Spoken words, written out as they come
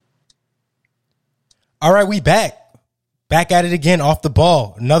All right, we back. Back at it again, off the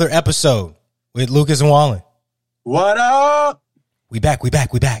ball. Another episode with Lucas and Wallen. What up? We back.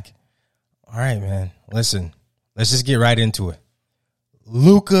 All right, man. Listen, let's just get right into it.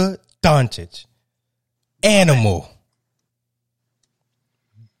 Luka Doncic. Animal.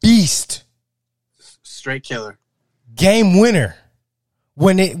 Beast. Straight killer. Game winner.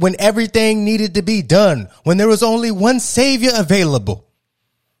 When everything needed to be done. When there was only one savior available.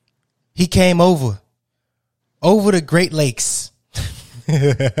 He came over the Great Lakes.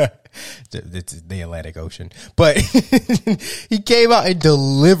 It's the Atlantic Ocean. But he came out and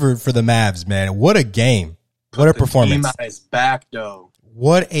delivered for the Mavs, man. What a game. What a performance. Team on his back, though.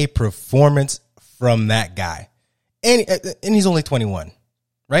 What a performance from that guy. And he's only 21,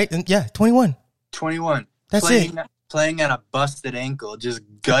 right? And yeah, 21. 21. That's Playing on a busted ankle. Just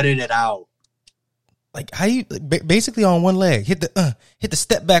gutted it out. Like, how you basically on one leg. Hit the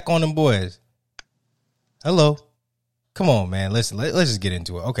step back on them boys. Hello. Come on, man. Listen, let's just get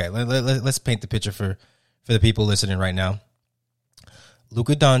into it. Okay, let's paint the picture for the people listening right now.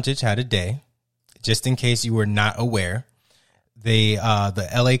 Luka Doncic had a day. Just in case you were not aware, the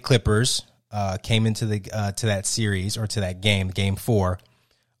LA Clippers came into to that series, or to that game 4,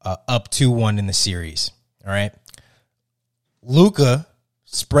 up 2-1 in the series. All right. Luka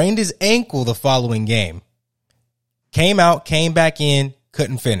sprained his ankle the following game. Came back in,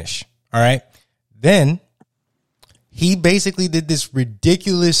 couldn't finish. All right. Then he basically did this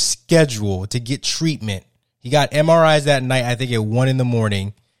ridiculous schedule to get treatment. He got MRIs that night, I think at 1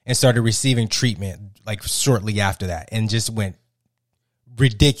 a.m, and started receiving treatment like shortly after that, and just went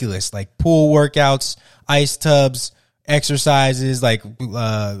ridiculous, like pool workouts, ice tubs, exercises, like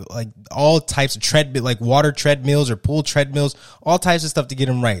all types of treadmill, like water treadmills or pool treadmills, all types of stuff to get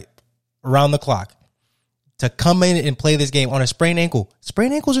him right around the clock to come in and play this game on a sprained ankle.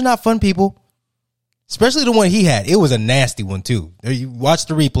 Sprained ankles are not fun, people. Especially the one he had. It was a nasty one, too. You watch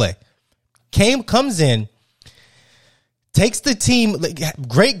the replay. Comes in, takes the team,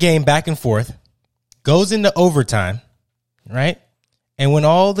 great game back and forth, goes into overtime, right? And when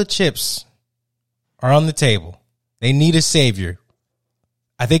all the chips are on the table, they need a savior.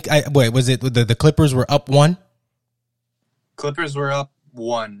 I think, was it the Clippers were up 1? Clippers were up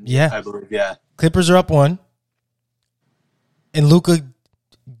 1, yeah, I believe, yeah. Clippers are up 1. And Luka,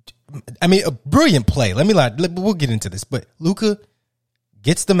 I mean, a brilliant play. We'll get into this, but Luka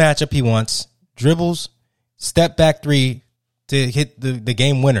gets the matchup he wants, dribbles, step back 3 to hit the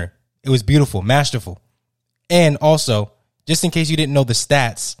game winner. It was beautiful, masterful. And also, just in case you didn't know the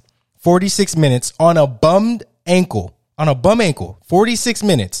stats, 46 minutes on a bum ankle, 46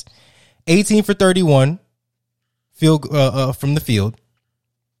 minutes, 18 for 31 field from the field.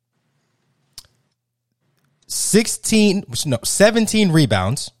 17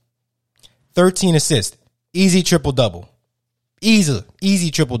 rebounds, 13 assists, easy triple-double,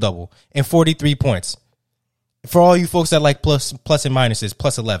 easy triple-double, and 43 points. For all you folks that like plus and minuses,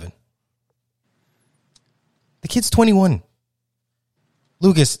 plus 11. The kid's 21.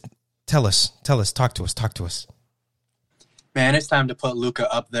 Lucas, tell us, talk to us. Man, it's time to put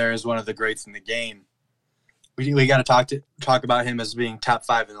Luka up there as one of the greats in the game. We got to talk about him as being top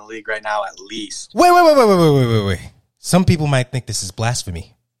 5 in the league right now, at least. Wait. Some people might think this is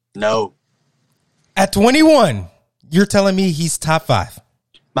blasphemy. No. At 21, you're telling me he's top 5.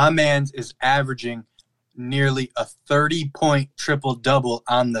 My man's is averaging nearly a 30-point triple-double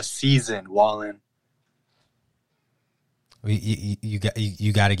on the season, Wallen. You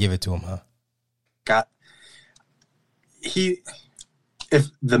got to give it to him, huh? If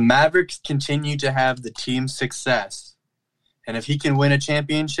the Mavericks continue to have the team success, and if he can win a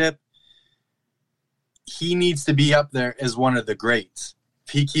championship, he needs to be up there as one of the greats.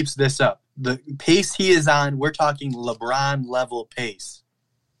 If he keeps this up, the pace he is on, we're talking LeBron level pace.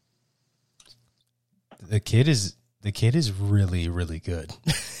 The kid is really, really good.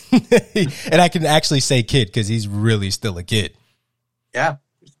 And I can actually say kid because he's really still a kid. Yeah.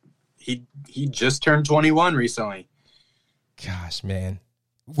 He just turned 21 recently. Gosh, man.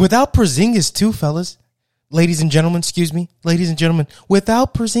 Without Porzingis too, fellas. Ladies and gentlemen,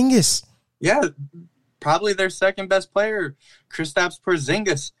 without Porzingis. Yeah, probably their second best player, Kristaps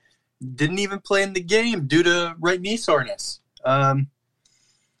Porzingis, didn't even play in the game due to right knee soreness. The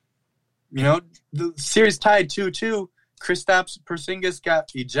series tied 2-2. Kristaps Porzingis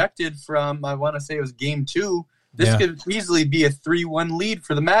got ejected from, I want to say it was game 2. This could easily be a 3-1 lead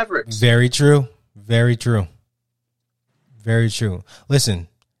for the Mavericks. Very true. Listen,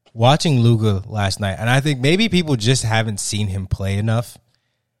 watching Luka last night, and I think maybe people just haven't seen him play enough,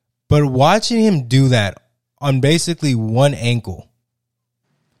 but watching him do that on basically one ankle,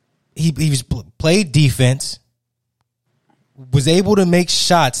 played defense, was able to make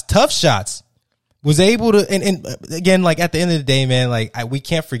shots, tough shots, was able to, and again, like at the end of the day, man, like we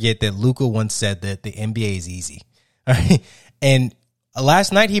can't forget that Luka once said that the NBA is easy. All right. And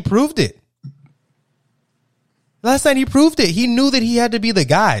last night he proved it. He knew that he had to be the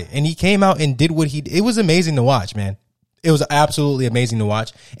guy, and he came out and did it was amazing to watch, man. It was absolutely amazing to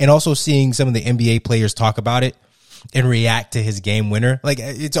watch. And also seeing some of the NBA players talk about it and react to his game winner. Like,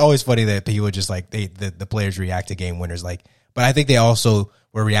 it's always funny that people just like the players react to game winners. Like, but I think they also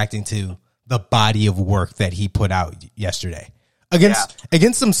were reacting to the body of work that he put out yesterday against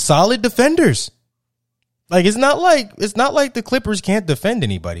some solid defenders. Like, it's not like the Clippers can't defend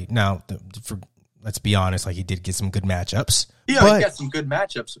anybody. Now, let's be honest, like, he did get some good matchups. Yeah, he got some good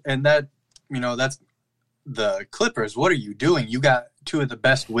matchups, and that's the Clippers. What are you doing? You got two of the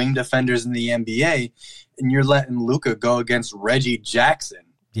best wing defenders in the NBA, and you're letting Luka go against Reggie Jackson.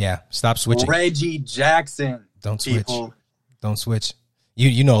 Yeah, stop switching. Reggie Jackson. Don't switch. Don't switch.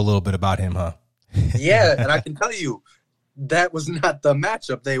 You know a little bit about him, huh? Yeah, and I can tell you that was not the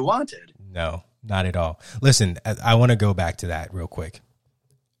matchup they wanted. No, not at all. Listen, I want to go back to that real quick.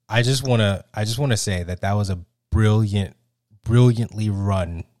 I just want to say that was a brilliantly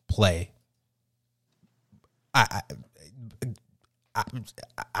run play. I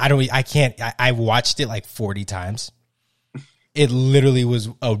watched it like 40 times. It literally was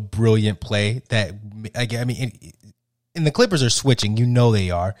a brilliant play that, I mean, and the Clippers are switching,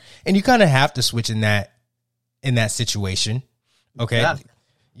 they are, and you kind of have to switch in that situation. Okay. Yeah.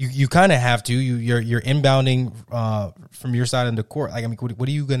 You kind of have to. You're inbounding from your side of the court. Like, I mean, what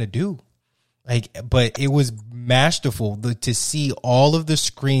are you gonna do? Like, but it was masterful to see all of the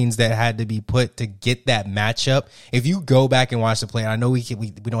screens that had to be put to get that matchup. If you go back and watch the play, I know we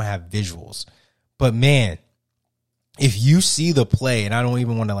don't have visuals, but man, if you see the play, and I don't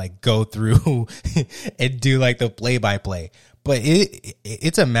even want to like go through and do like the play by play, but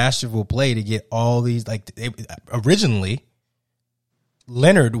it's a masterful play to get all these originally.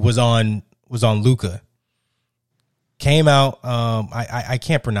 Leonard was on Luka. Came out. I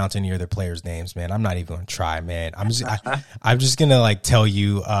can't pronounce any other players' names, man. I'm not even gonna try, man. I'm just gonna like tell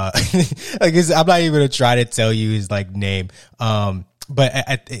you. I'm not even gonna try to tell you his like name. But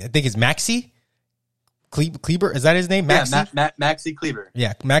I think it's Maxi Kleber. Is that his name? Maxi? Yeah, Maxi Kleber.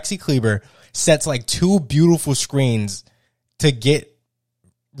 Yeah, Maxi Kleber sets like two beautiful screens to get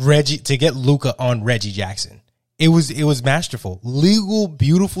Luka on Reggie Jackson. It was masterful. Legal,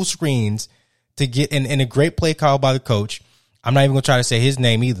 beautiful screens to get in a great play call by the coach. I'm not even going to try to say his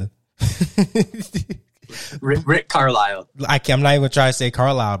name either. Rick Carlisle. I'm not even going to try to say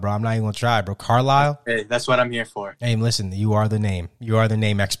Carlisle, bro. I'm not even going to try, bro. Carlisle? Hey, that's what I'm here for. Hey, listen, you are the name. You are the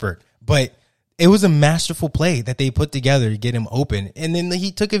name expert. But it was a masterful play that they put together to get him open. And then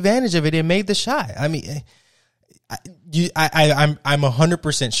he took advantage of it and made the shot. I mean, I'm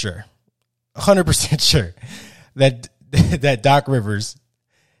 100% sure. 100% sure. That Doc Rivers,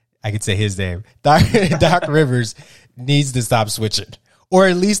 I could say his name, Doc Rivers needs to stop switching, or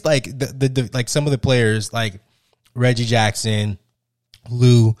at least like the like some of the players like Reggie Jackson,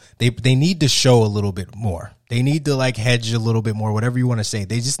 Lou, they need to show a little bit more. They need to like hedge a little bit more, whatever you want to say.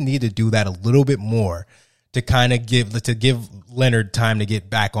 They just need to do that a little bit more to kind of give Leonard time to get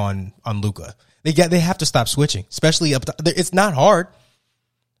back on Luka. They have to stop switching, especially up. It's not hard.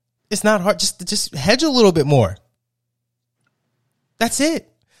 It's not hard. Just hedge a little bit more. That's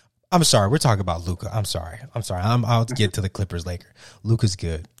it. I'm sorry. We're talking about Luka. I'm sorry. I'll get to the Clippers later. Luka's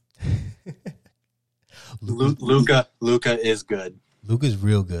good. Luka is good. Luka's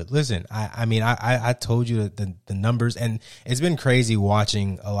real good. Listen, I told you the numbers, and it's been crazy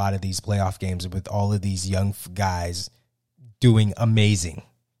watching a lot of these playoff games with all of these young guys doing amazing.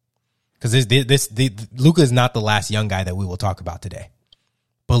 Because Luka is not the last young guy that we will talk about today.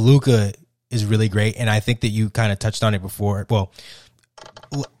 But Luka is really great, and I think that you kind of touched on it before. Well,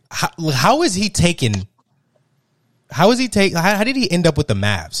 how is he taken? How did he end up with the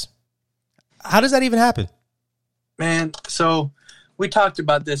Mavs? How does that even happen? Man, so we talked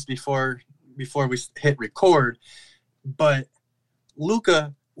about this before we hit record, but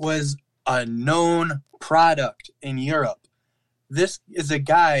Luka was a known product in Europe. This is a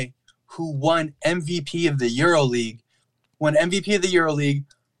guy who won MVP of the EuroLeague,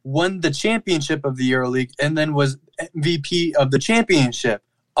 won the championship of the EuroLeague, and then was MVP of the championship,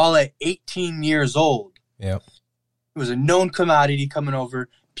 all at 18 years old. Yep. It was a known commodity coming over.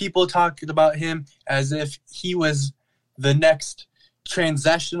 People talked about him as if he was the next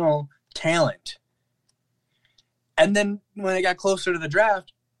transactional talent. And then when it got closer to the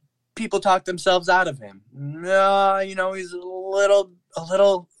draft, people talked themselves out of him. No, he's a little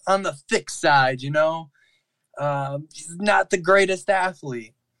on the thick side, you know. He's not the greatest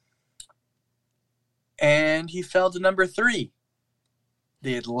athlete. And he fell to number 3.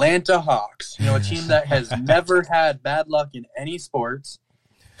 The Atlanta Hawks, you know, a team that has never had bad luck in any sports,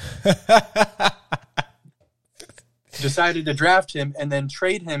 decided to draft him and then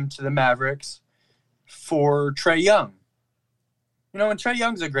trade him to the Mavericks for Trae Young. You know, and Trae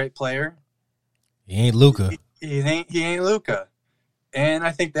Young's a great player. He ain't Luka. He ain't Luka. And I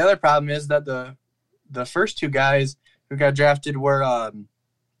think the other problem is that the first 2 guys who got drafted were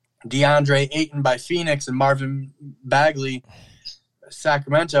DeAndre Ayton by Phoenix and Marvin Bagley,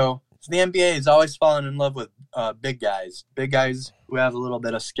 Sacramento. So the NBA has always fallen in love with big guys who have a little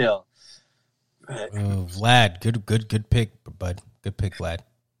bit of skill. Vlad, good pick, bud. Good pick, Vlad.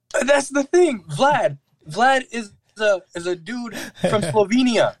 That's the thing, Vlad. Vlad is a dude from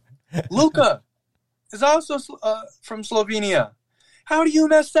Slovenia. Luka is also from Slovenia. How do you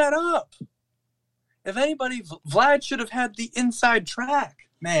mess that up? If anybody, Vlad should have had the inside track.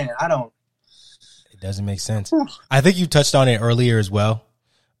 Man, I don't. It doesn't make sense. I think you touched on it earlier as well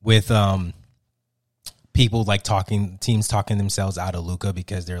with people like teams talking themselves out of Luka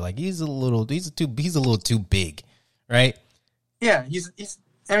because they're like he's a little too big, right? Yeah, he's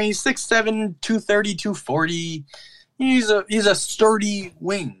 6'7", 230, 240. He's a sturdy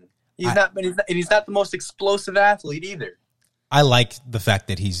wing. He's not the most explosive athlete either. I like the fact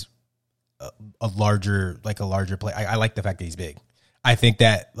that he's a larger player. I like the fact that he's big. I think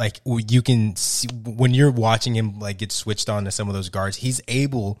that like you can see when you're watching him like get switched on to some of those guards, he's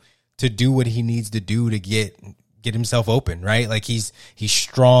able to do what he needs to do to get himself open, right? Like he's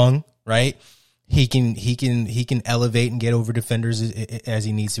strong, right? He can elevate and get over defenders as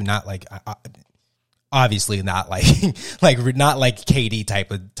he needs to. Not like obviously not like not like KD type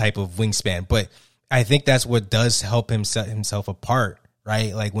of wingspan, but I think that's what does help him set himself apart,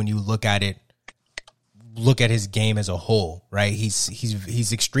 right? Like when you look at his game as a whole, right?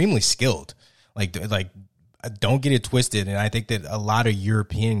 He's extremely skilled. Like don't get it twisted. And I think that a lot of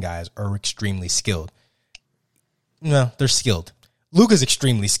European guys are extremely skilled. No, they're skilled. Luka's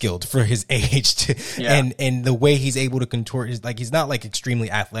extremely skilled for his age, and the way he's able to contort is like he's not like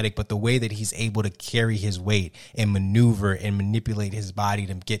extremely athletic, but the way that he's able to carry his weight and maneuver and manipulate his body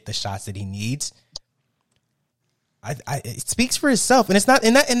to get the shots that he needs. It speaks for itself, and it's not.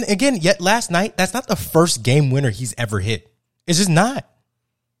 And again, yet last night, that's not the first game winner he's ever hit. It's just not.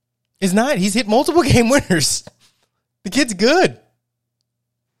 It's not. He's hit multiple game winners. The kid's good.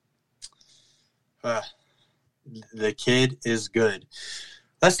 The kid is good.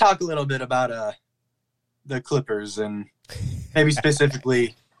 Let's talk a little bit about the Clippers and maybe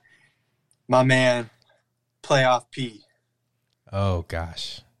specifically my man, Playoff P. Oh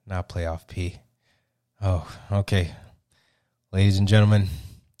gosh, not Playoff P. Oh, okay. Ladies and gentlemen,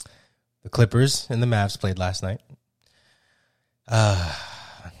 the Clippers and the Mavs played last night.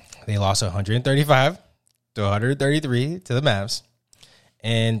 They lost 135 to 133 to the Mavs.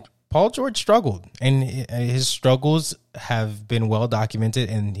 And Paul George struggled. And his struggles have been well documented,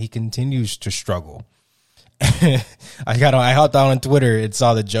 and he continues to struggle. I hopped on Twitter and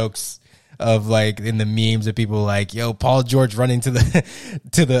saw the jokes of like in the memes of people like, yo, Paul George running to the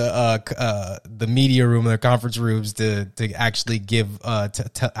media room or the conference rooms to actually give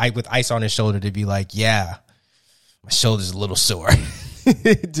with ice on his shoulder to be like, yeah, my shoulder's a little sore.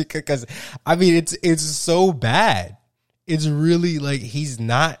 Because I mean it's so bad. It's really like he's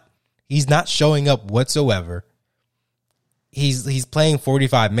not showing up whatsoever. He's playing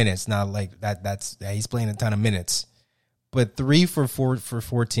 45 minutes now. Like he's playing a ton of minutes. But 3 for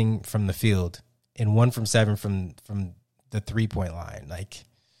 14 from the field and 1 from 7 from the 3-point line. Like,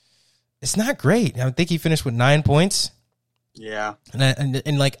 it's not great. I think he finished with 9 points. Yeah.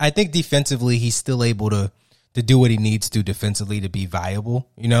 And like, I think defensively, he's still able to do what he needs to defensively to be viable.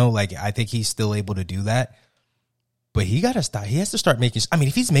 You know, like, I think he's still able to do that. But he got to stop. He has to start making. I mean,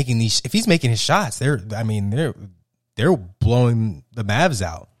 if he's making his shots, they're blowing the Mavs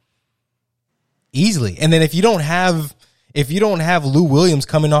out easily. And then if you don't have Lou Williams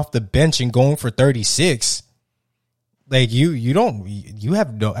coming off the bench and going for 36, like you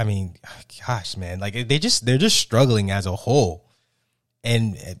have no. I mean, gosh, man, like they're just struggling as a whole.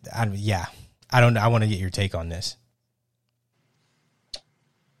 And I want to get your take on this.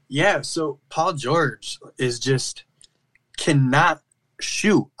 Yeah, so Paul George is just cannot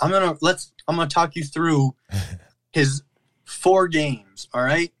shoot. I'm gonna talk you through his 4 games. All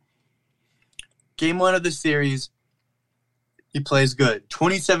right, game 1 of the series, he plays good.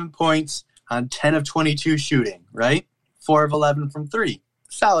 27 points on 10 of 22 shooting. Right, 4 of 11 from 3.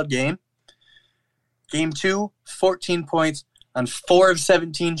 Solid game. Game 2, 14 points on 4 of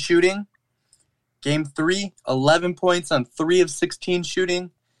 17 shooting. Game 3, 11 points on 3 of 16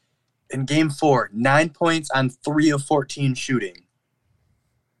 shooting. In Game 4, 9 points on 3 of 14 shooting.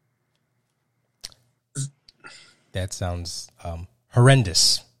 That sounds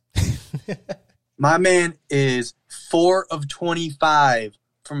horrendous. My man is 4 of 25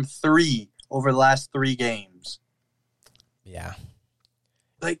 from 3 over the last 3 games. Yeah.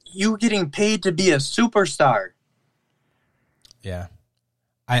 Like, you getting paid to be a superstar. Yeah.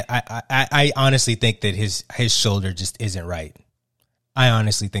 I honestly think that his shoulder just isn't right. I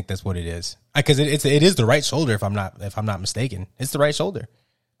honestly think that's what it is. Because it is the right shoulder if I'm not mistaken. It's the right shoulder.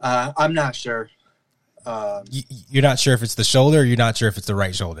 I'm not sure. You're not sure if it's the shoulder, or you're not sure if it's the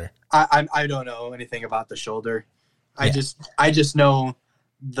right shoulder. I don't know anything about the shoulder. Yeah. I just know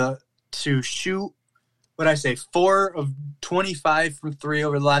to shoot, what I say, 4 of 25 from 3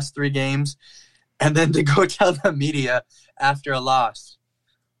 over the last 3 games, and then to go tell the media after a loss,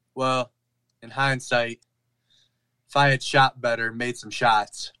 well, in hindsight, if I had shot better, made some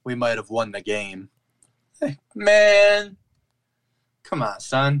shots, we might have won the game. Man, come on,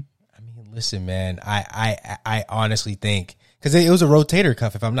 son. I mean, listen, man, I honestly think, because it was a rotator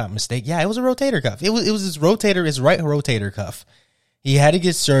cuff, if I'm not mistaken. Yeah, it was a rotator cuff. It was his right rotator cuff. He had to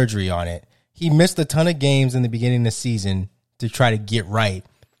get surgery on it. He missed a ton of games in the beginning of the season to try to get right.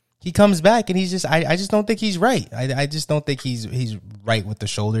 He comes back and he's just, I just don't think he's right. I just don't think he's right with the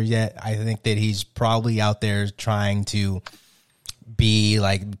shoulder yet. I think that he's probably out there trying to be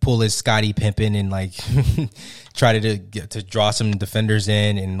like, pull his Scottie Pippen and like try to draw some defenders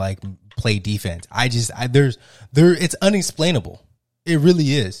in and like play defense. It's unexplainable. It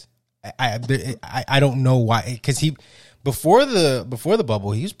really is. I don't know why, because before the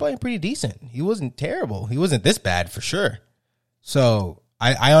bubble, he was playing pretty decent. He wasn't terrible. He wasn't this bad for sure. So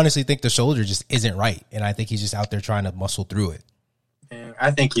I honestly think the shoulder just isn't right, and I think he's just out there trying to muscle through it. Yeah,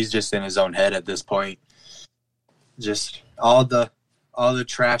 I think he's just in his own head at this point. Just all the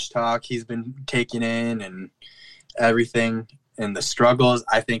trash talk he's been taking in and everything and the struggles.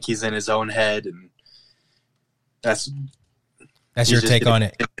 I think he's in his own head, and that's your take on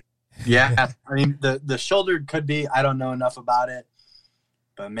it. Yeah, I mean the shoulder could be. I don't know enough about it,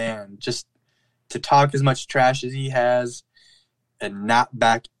 but man, just to talk as much trash as he has and not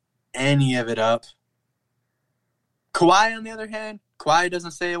back any of it up. Kawhi, on the other hand, Kawhi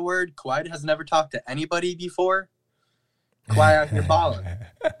doesn't say a word. Kawhi has never talked to anybody before. Kawhi out here balling.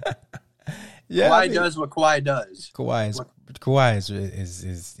 Yeah, Kawhi does what Kawhi does. Kawhi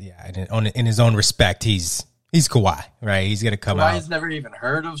is in his own respect. He's Kawhi, right? He's gonna come out. Kawhi's never even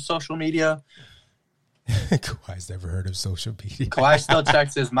heard of social media. Kawhi's never heard of social media. Kawhi still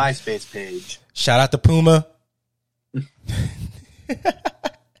checks his MySpace page. Shout out to Puma.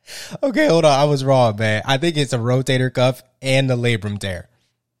 Okay, hold on. I was wrong, man. I think it's a rotator cuff and the labrum tear.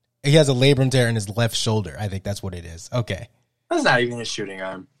 He has a labrum tear in his left shoulder. I think that's what it is. Okay. That's not even his shooting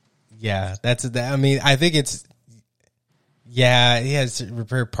arm. Yeah, I mean, I think it's, yeah, he has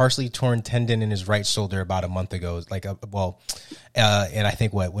repaired partially torn tendon in his right shoulder about a month ago. Like, and I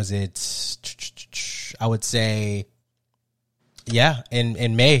think what was it? I would say, yeah,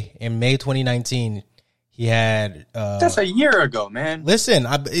 in May 2019, he had. That's a year ago, man. Listen,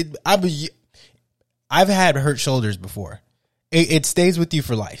 I've had hurt shoulders before. It stays with you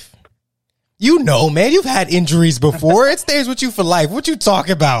for life. You know, man, you've had injuries before. It stays with you for life. What you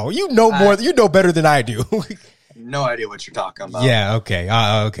talking about? You know more. You know better than I do. No idea what you're talking about. Yeah. Okay.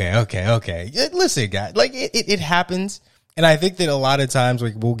 Okay. Listen, guys. Like it happens, and I think that a lot of times,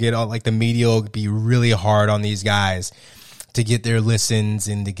 like we'll get on, like the media will be really hard on these guys to get their listens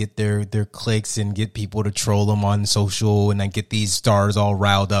and to get their clicks and get people to troll them on social and then get these stars all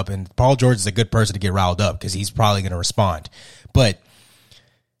riled up. And Paul George is a good person to get riled up because he's probably going to respond. But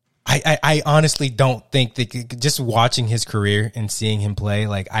I honestly don't think that, just watching his career and seeing him play,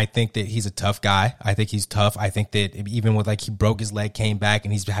 like I think that he's a tough guy. I think he's tough. I think that even with, like, he broke his leg, came back,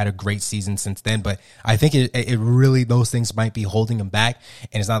 and he's had a great season since then. But I think it really, those things might be holding him back.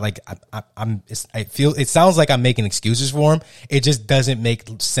 And it's not like it sounds like I'm making excuses for him. It just doesn't make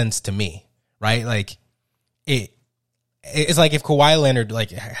sense to me, right? Like it's like if Kawhi Leonard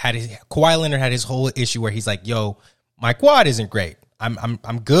had his whole issue where he's like, yo, my quad isn't great.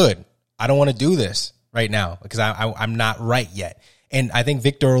 I'm good. I don't want to do this right now because I'm not right yet. And I think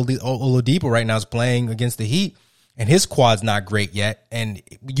Victor Oladipo right now is playing against the Heat, and his quad's not great yet. And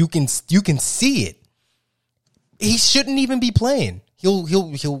you can see it. He shouldn't even be playing.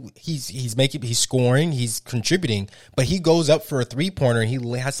 He's scoring, he's contributing, but he goes up for a 3-pointer and he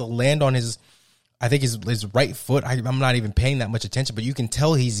has to land on his I think his right foot, I'm not even paying that much attention, but you can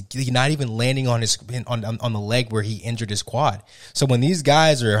tell he's not even landing on on the leg where he injured his quad. So when these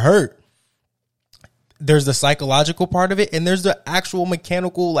guys are hurt, there's the psychological part of it, and there's the actual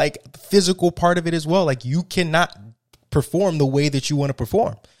mechanical, like physical part of it as well. Like you cannot perform the way that you want to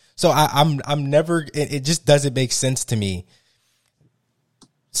perform. So I'm never. It just doesn't make sense to me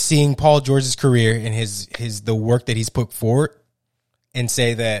seeing Paul George's career and the work that he's put forward, and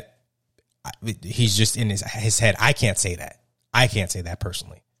say that he's just in his head. I can't say that. I can't say that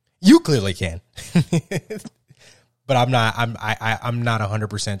personally. You clearly can. But I'm not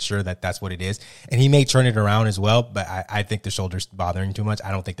 100% sure that that's what it is. And he may turn it around as well, but I think the shoulder's bothering too much.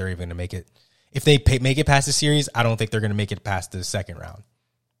 I don't think they're even going to make it. If they make it past the series, I don't think they're going to make it past the second round.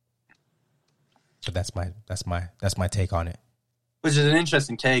 But that's my take on it. Which is an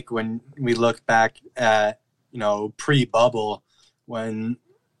interesting take when we look back at, pre-bubble, when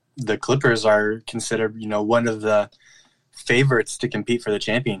the Clippers are considered, one of the favorites to compete for the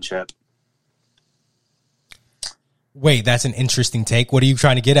championship. Wait, that's an interesting take. What are you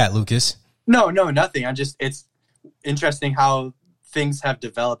trying to get at, Lucas? No, nothing. It's interesting how things have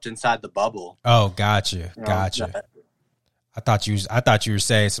developed inside the bubble. Oh, gotcha. I thought you were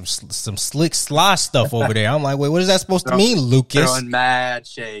saying some slick sly stuff over there. I'm like, wait, what is that supposed to mean, Lucas? Throwing mad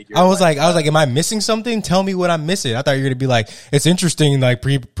shade. I was like, am I missing something? Tell me what I'm missing. I thought you were gonna be like, it's interesting, like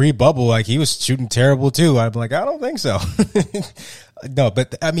pre bubble, like he was shooting terrible too. I'm like, I don't think so. No,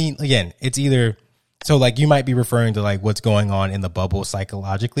 but I mean, again, it's either so like you might be referring to like what's going on in the bubble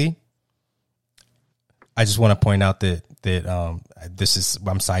psychologically. I just want to point out that this is,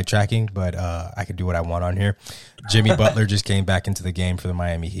 I'm sidetracking, but I can do what I want on here. Jimmy Butler just came back into the game for the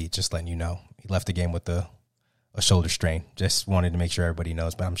Miami Heat. Just letting you know, he left the game with a shoulder strain. Just wanted to make sure everybody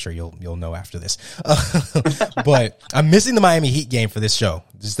knows, but I'm sure you'll know after this. But I'm missing the Miami Heat game for this show.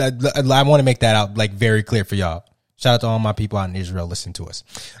 Just I want to make that out like very clear for y'all. Shout out to all my people out in Israel listening to us.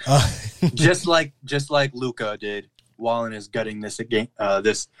 Just like Luka did, Wallen is gutting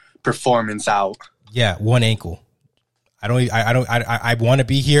this performance out. Yeah, one ankle. I want to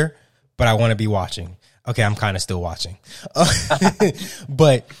be here, but I want to be watching. Okay, I'm kind of still watching.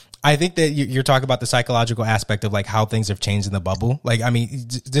 But I think that you're talking about the psychological aspect of like how things have changed in the bubble. Like, I mean,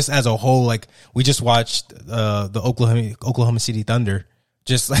 just as a whole, like we just watched the Oklahoma City Thunder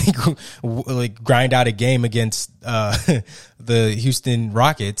just like grind out a game against the Houston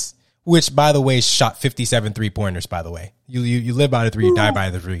Rockets, which, by the way, shot 57 3-pointers, by the way. You live by the three, you die by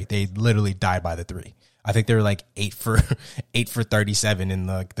the three. They literally died by the three. I think they were like 8 for 37 in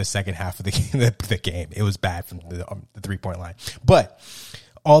the second half of the game. It was bad from the 3-point line. But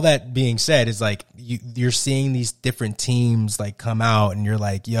all that being said is like you're seeing these different teams like come out and you're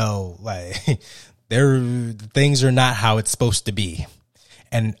like, yo, like things are not how it's supposed to be.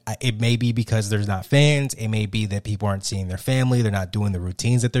 And it may be because there's not fans. It may be that people aren't seeing their family. They're not doing the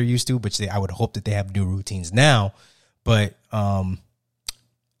routines that they're used to, which I would hope that they have new routines now. But,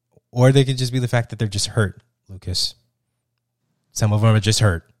 or they could just be the fact that they're just hurt, Lucas. Some of them are just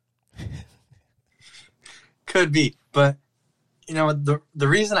hurt. Could be. But, the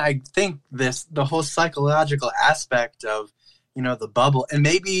reason I think the whole psychological aspect of, the bubble, and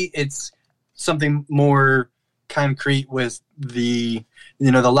maybe it's something more concrete with the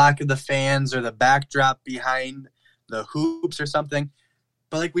lack of the fans or the backdrop behind the hoops or something.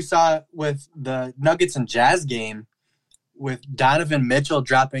 But like we saw with the Nuggets and Jazz game, with Donovan Mitchell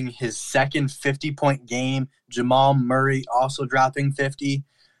dropping his second 50-point game, Jamal Murray also dropping 50.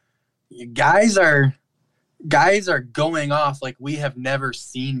 Guys are going off like we have never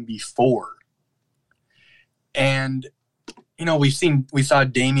seen before. And we saw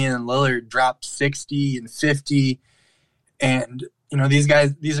Damian Lillard drop 60 and 50, and these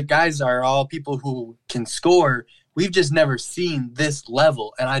guys are all people who can score. We've just never seen this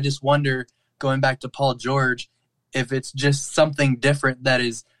level, and I just wonder, going back to Paul George, if it's just something different that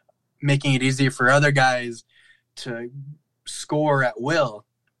is making it easier for other guys to score at will,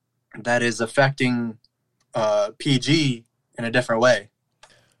 that is affecting PG in a different way.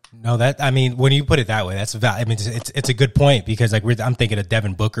 No, when you put it that way, that's valid. I mean, it's a good point because like I'm thinking of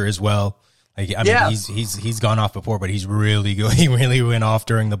Devin Booker as well. Like, he's gone off before, but he's really good. He really went off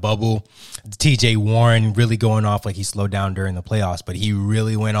during the bubble. TJ Warren really going off, like he slowed down during the playoffs, but he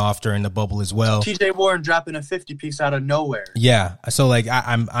really went off during the bubble as well. TJ Warren dropping a 50-piece out of nowhere. Yeah. So like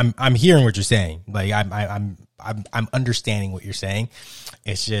I'm hearing what you're saying. Like I'm understanding what you're saying.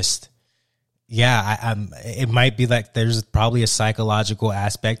 It's just, yeah, it might be like there's probably a psychological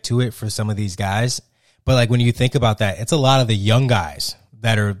aspect to it for some of these guys. But like when you think about that, it's a lot of the young guys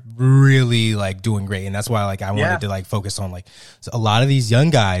that are really like doing great. And that's why like I wanted to like focus on like a lot of these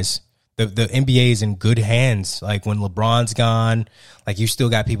young guys, the NBA is in good hands. Like when LeBron's gone, like you still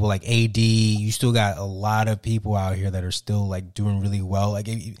got people like AD. You still got a lot of people out here that are still like doing really well. Like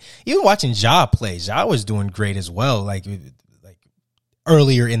even watching Ja play, Ja was doing great as well. Like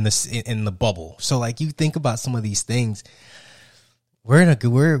earlier in the bubble. So like you think about some of these things. The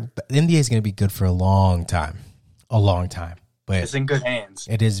NBA is going to be good for a long time. But it's in good hands.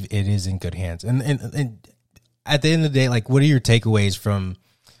 It is in good hands. And at the end of the day, like, what are your takeaways from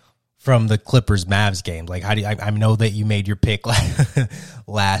the Clippers Mavs game? Like, how do you, I know that you made your pick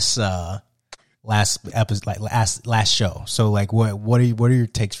last episode, like last show. So like, what are your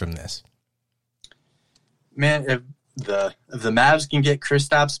takes from this? Man, if the Mavs can get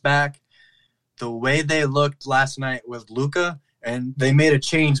Kristaps back, the way they looked last night with Luka, and they made a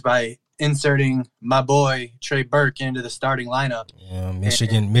change by inserting my boy Trey Burke into the starting lineup. Yeah,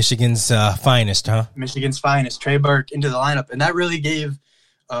 Michigan's finest, huh? Michigan's finest, Trey Burke into the lineup, and that really gave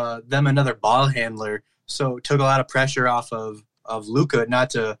them another ball handler. So it took a lot of pressure off of Luka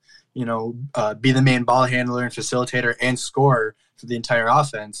not to be the main ball handler and facilitator and scorer for the entire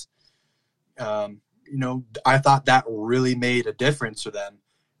offense. I thought that really made a difference for them.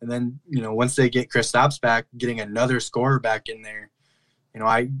 And then, once they get Kristaps back, getting another scorer back in there,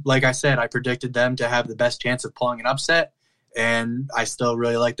 I predicted them to have the best chance of pulling an upset, and I still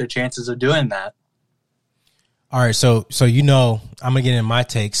really like their chances of doing that. All right, so I'm gonna get in my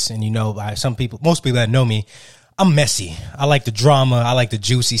takes, and most people that know me, I'm messy. I like the drama, I like the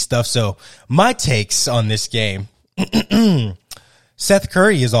juicy stuff. So my takes on this game, Seth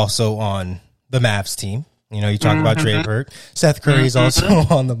Curry is also on the Mavs team. You talk about Trey Burke. Seth Curry is also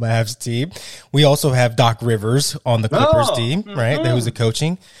on the Mavs team. We also have Doc Rivers on the Clippers team, right? That was the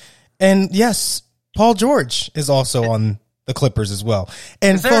coaching. And yes, Paul George is also on the Clippers as well.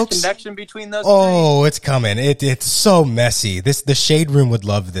 And is there folks, a connection between those three? It's coming. It's so messy. The Shade Room would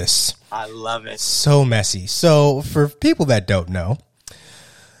love this. I love it. So messy. So for people that don't know,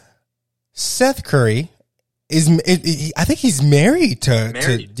 Seth Curry I think he's married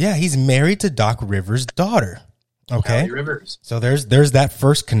he's married to Doc Rivers' daughter. Okay. Kelly Rivers. So there's that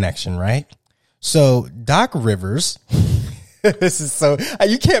first connection, right? So Doc Rivers, this is so,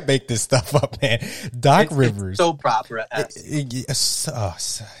 you can't make this stuff up, man. Rivers. It's so proper. It's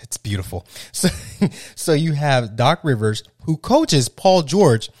beautiful. So you have Doc Rivers, who coaches Paul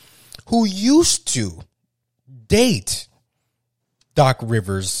George, who used to date Doc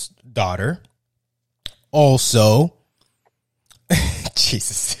Rivers' daughter. Also,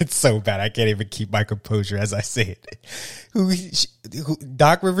 Jesus, it's so bad. I can't even keep my composure as I say it.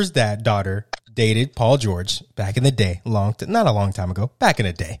 Doc Rivers' daughter dated Paul George back in the day, not a long time ago, back in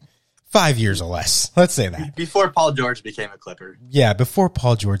the day, 5 years or less. Let's say that. Before Paul George became a Clipper. Yeah, before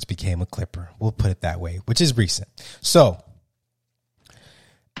Paul George became a Clipper. We'll put it that way, which is recent. So,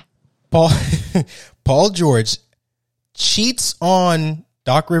 Paul George cheats on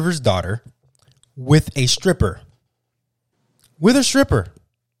Doc Rivers' daughter with a stripper.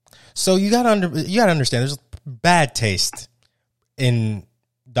 So you gotta understand, there's bad taste in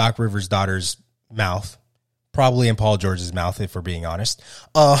Doc Rivers' daughter's mouth, probably in Paul George's mouth, if we're being honest.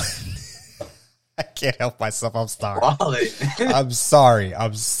 I can't help myself. I'm sorry.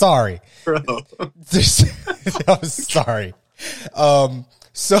 I'm sorry, bro. I'm sorry.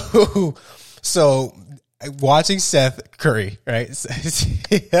 So watching Seth Curry, right?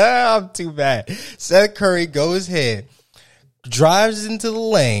 I'm too bad. Seth Curry goes ahead, drives into the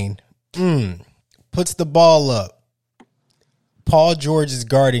lane, puts the ball up. Paul George is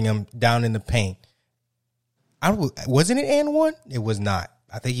guarding him down in the paint. Wasn't it and one? It was not.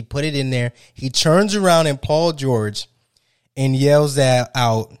 I think he put it in there. He turns around and Paul George and yells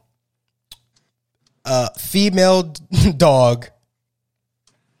out, female dog.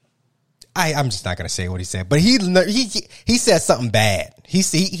 I'm just not gonna say what he said, but he said something bad.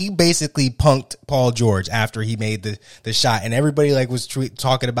 He basically punked Paul George after he made the shot, and everybody was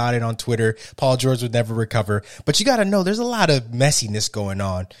talking about it on Twitter. Paul George would never recover, but you got to know there's a lot of messiness going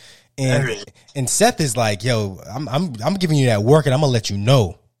on, and Seth is like, "Yo, I'm giving you that work, and I'm gonna let you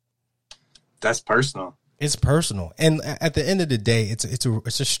know." That's personal. It's personal, and at the end of the day, it's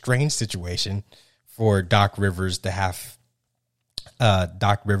a strange situation for Doc Rivers to have.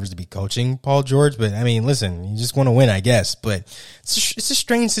 Doc Rivers to be coaching Paul George, but I mean, listen, you just want to win, I guess. But it's a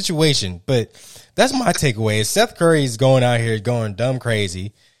strange situation. But that's my takeaway. Is Seth Curry is going out here going dumb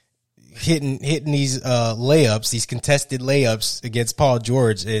crazy, hitting these layups, these contested layups against Paul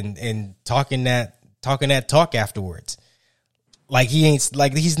George, and talking that talk afterwards. Like he's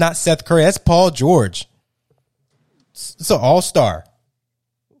not Seth Curry. That's Paul George. It's an all-star.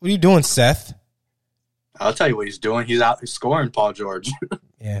 What are you doing, Seth? I'll tell you what he's doing. He's out scoring Paul George.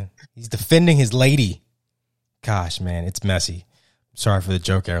 Yeah, he's defending his lady. Gosh, man, it's messy. Sorry for the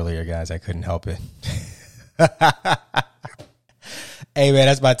joke earlier, guys. I couldn't help it. Hey, man,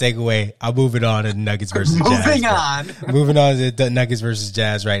 that's my takeaway. I'm moving on to Nuggets versus Jazz. Moving on to the Nuggets versus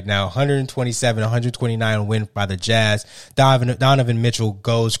Jazz right now. 127-129 win by the Jazz. Donovan Mitchell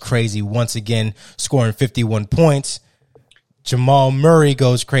goes crazy once again, scoring 51 points. Jamal Murray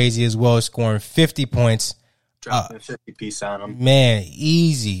goes crazy as well, scoring 50 points. Dropping a 50-piece on him. Man,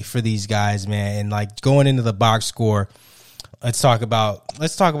 easy for these guys, man. And like going into the box score, let's talk about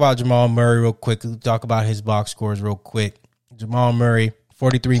Jamal Murray real quick. Let's talk about his box scores real quick. Jamal Murray,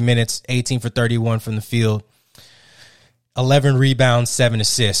 43 minutes, 18 for 31 from the field, 11 rebounds, 7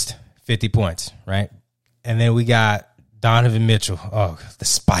 assists, 50 points, right? And then we got Donovan Mitchell. Oh, the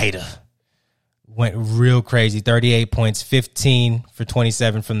spider. Went real crazy, 38 points, 15 for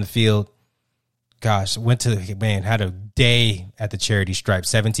 27 from the field. Gosh, had a day at the charity stripe,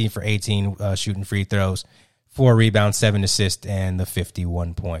 17 for 18 shooting free throws, 4 rebounds, 7 assists, and the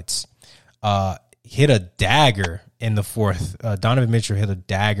 51 points. Hit a dagger in the fourth. Donovan Mitchell hit a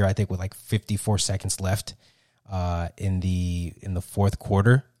dagger, I think, with like 54 seconds left in the fourth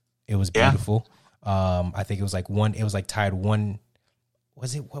quarter. It was beautiful. I think it was like tied one.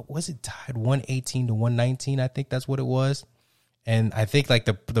 What was it tied 118 to 119? I think that's what it was. And I think like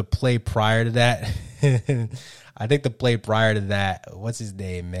the play prior to that, what's his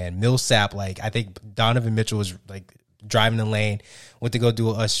name, man? Millsap. Like I think Donovan Mitchell was like driving the lane, went to go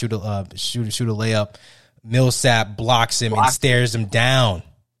do shoot a layup. Millsap blocks him and stares him down.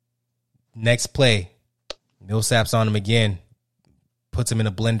 Next play, Millsap's on him again, puts him in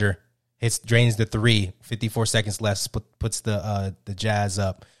a blender, drains the 3, 54 seconds left, puts the Jazz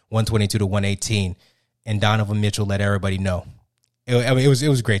up 122 to 118, and Donovan Mitchell let everybody know. It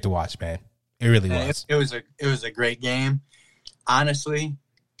was great to watch, man. It really was. It was a great game. Honestly,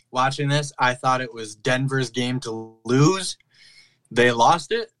 watching this, I thought it was Denver's game to lose. They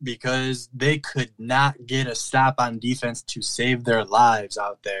lost it because they could not get a stop on defense to save their lives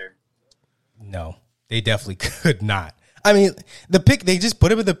out there. No, they definitely could not. I mean, they just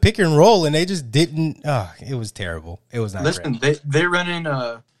put him in the pick and roll, and they just didn't. It was terrible. It was not. Listen, they're running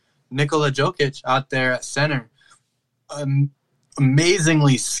Nikola Jokic out there at center.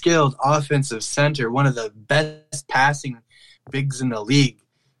 Amazingly skilled offensive center, one of the best passing bigs in the league.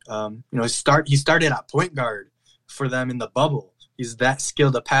 He started at point guard for them in the bubble. He's that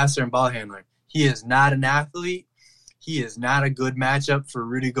skilled a passer and ball handler. He is not an athlete. He is not a good matchup for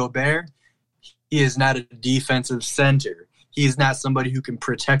Rudy Gobert. He is not a defensive center. He is not somebody who can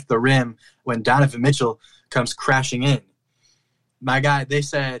protect the rim when Donovan Mitchell comes crashing in. My guy, they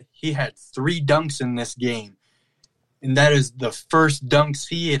said he had 3 dunks in this game. And that is the first dunks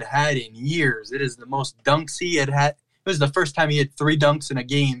he had in years. It is the most dunks he had. It was the first time he had 3 dunks in a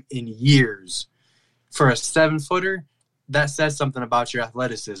game in years. For a 7-footer, that says something about your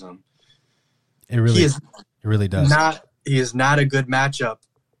athleticism. It really does. He is not a good matchup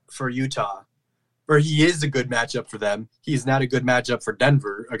for Utah. Or he is a good matchup for them. He's not a good matchup for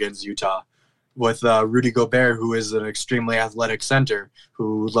Denver against Utah with Rudy Gobert, who is an extremely athletic center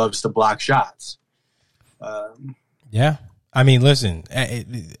who loves to block shots. Yeah. I mean, listen,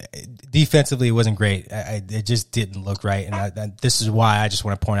 defensively it wasn't great. It just didn't look right. And this is why I just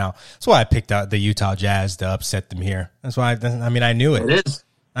want to point out. That's why I picked out the Utah Jazz to upset them here. That's why, I knew it. It is.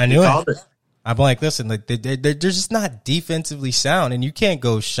 I knew it. I'm like, listen, like they're just not defensively sound, and you can't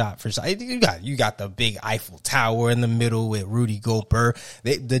go shot for shot. You got the big Eiffel Tower in the middle with Rudy Gobert.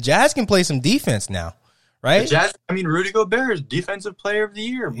 The Jazz can play some defense now, right? Rudy Gobert is Defensive Player of the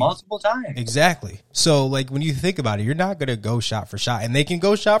Year multiple times. Exactly. So, like, when you think about it, you're not going to go shot for shot, and they can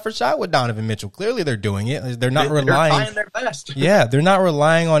go shot for shot with Donovan Mitchell. Clearly, they're doing it. They're relying. They're trying their best. Yeah, they're not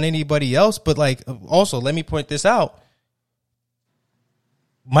relying on anybody else. But like, also, let me point this out.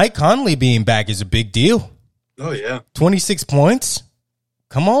 Mike Conley being back is a big deal. Oh, yeah. 26 points.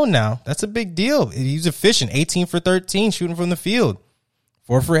 Come on now. That's a big deal. He's efficient. 18 for 13 shooting from the field.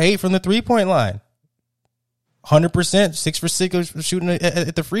 4 for 8 from the three-point line. 100%, 6 for 6 shooting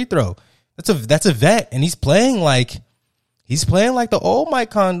at the free throw. That's a vet, and he's playing like the old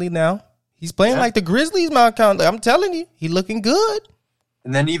Mike Conley now. He's playing like the Grizzlies Mike Conley. I'm telling you, he's looking good.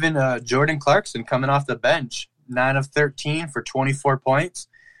 And then even Jordan Clarkson coming off the bench, 9 of 13 for 24 points.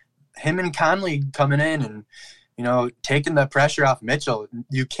 Him and Conley coming in and, taking the pressure off Mitchell.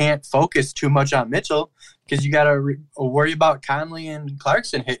 You can't focus too much on Mitchell because you got to worry about Conley and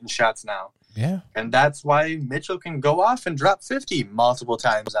Clarkson hitting shots now. Yeah. And that's why Mitchell can go off and drop 50 multiple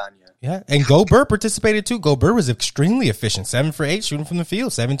times on you. Yeah. And Gobert participated too. Gobert was extremely efficient. 7 for 8 shooting from the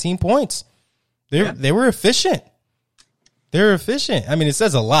field, 17 points. They were efficient. They're efficient. I mean, it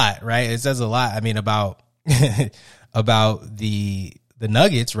says a lot, right? It says a lot. I mean, about about the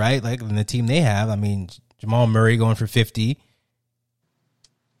Nuggets, right? Like the team they have. I mean, Jamal Murray going for 50.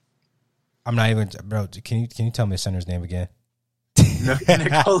 I'm not even, bro. Can you tell me the center's name again?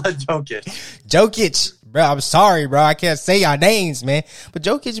 Nikola Jokic. Jokic, bro. I'm sorry, bro. I can't say y'all names, man. But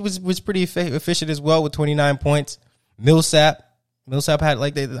Jokic was pretty efficient as well with 29 points. Millsap had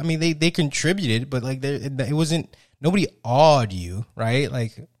like they contributed, but like it wasn't, nobody awed you, right?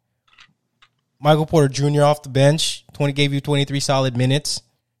 Like Michael Porter Jr. off the bench, gave you 23 solid minutes.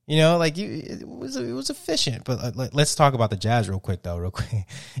 You know, like it was efficient. But let's talk about the Jazz real quick.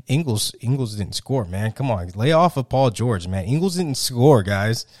 Ingles didn't score, man. Come on, lay off of Paul George, man. Ingles didn't score,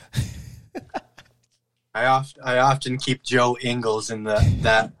 guys. I often keep Joe Ingles in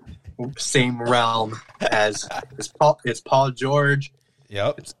that same realm as it's Paul George.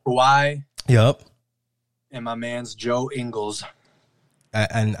 Yep. It's Kawhi. Yep. And my man's Joe Ingles.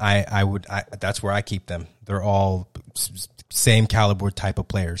 And I would that's where I keep them. They're all same caliber type of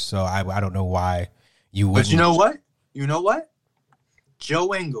players. So I don't know why you would. But you know what?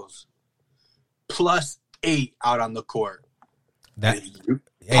 Joe Ingles +8 out on the court.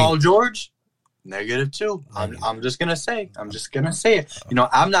 Paul George -2. I'm just gonna say. it. You know,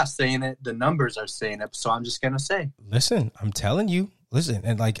 I'm not saying it. The numbers are saying it. So I'm just gonna say. Listen, I'm telling you. Listen.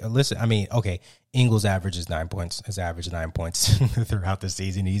 I mean, okay. Ingles averages 9 points. Has averaged 9 points throughout the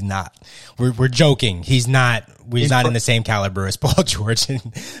season. He's not. We're joking. He's not in the same caliber as Paul George and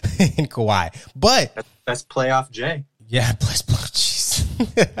Kawhi. But that's playoff Jay. Yeah, jeez.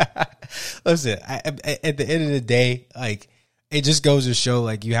 Listen, at the end of the day, like it just goes to show,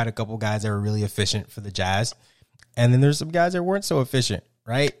 like you had a couple guys that were really efficient for the Jazz, and then there's some guys that weren't so efficient,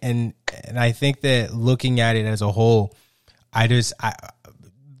 right? And I think that looking at it as a whole,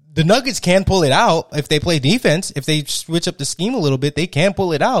 the Nuggets can pull it out if they play defense. If they switch up the scheme a little bit, they can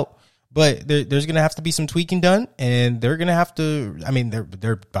pull it out. But there's going to have to be some tweaking done, and they're going to have to. I mean, they're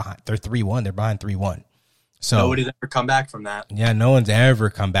behind. They're 3-1. They're behind 3-1. So nobody's ever come back from that. Yeah, no one's ever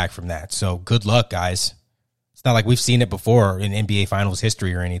come back from that. So good luck, guys. It's not like we've seen it before in NBA Finals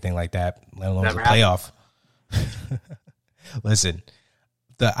history or anything like that, let alone a playoff. Listen,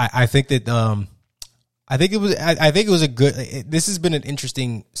 I think that. I think it was a good. This has been an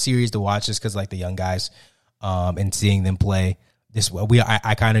interesting series to watch, just because like the young guys, and seeing them play this.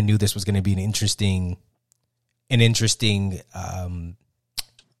 I kind of knew this was going to be an interesting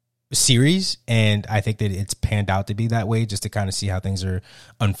series, and I think that it's panned out to be that way, just to kind of see how things are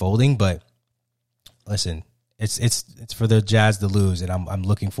unfolding. But listen, it's for the Jazz to lose, and I'm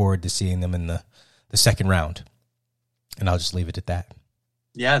looking forward to seeing them in the second round, and I'll just leave it at that.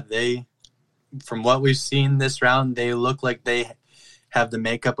 Yeah, from what we've seen this round, they look like they have the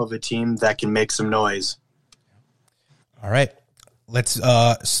makeup of a team that can make some noise. All right. Let's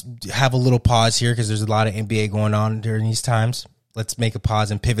have a little pause here because there's a lot of NBA going on during these times. Let's make a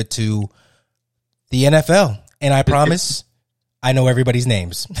pause and pivot to the NFL. And I promise I know everybody's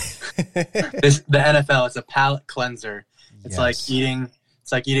names. The NFL is a palate cleanser. It's like eating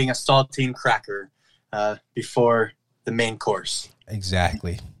a saltine cracker before the main course.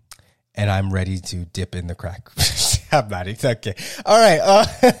 Exactly. And I'm ready to dip in the crack. I'm not. Okay. All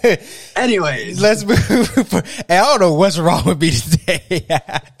right. Anyways. Let's move. I don't know what's wrong with me today.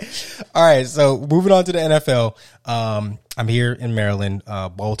 All right. So moving on to the NFL. I'm here in Maryland.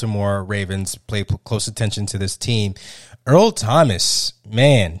 Baltimore Ravens. Play close attention to this team. Earl Thomas,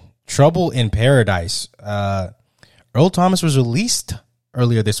 man, trouble in paradise. Earl Thomas was released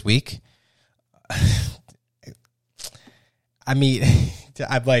earlier this week. I mean,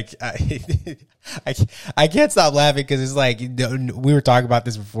 I'm like, I can't stop laughing because it's like, we were talking about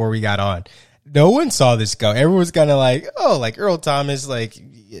this before we got on. No one saw this go. Everyone's kind of like, oh, like Earl Thomas, like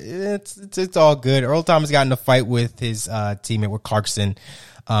it's all good. Earl Thomas got in a fight with his teammate with Clarkson.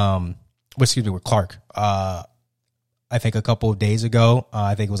 With Clark. I think a couple of days ago.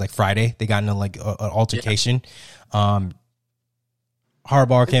 I think it was like Friday. They got into like an altercation. Yeah.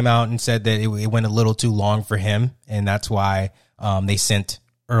 Harbaugh came out and said that it went a little too long for him, and that's why they sent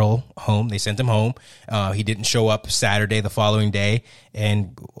Earl home. They sent him home. He didn't show up Saturday, the following day,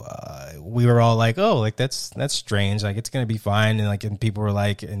 and we were all like, "Oh, like that's strange. Like it's gonna be fine." And people were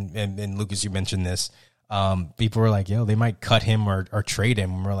like, and Lucas, you mentioned this. People were like, "Yo, they might cut him or trade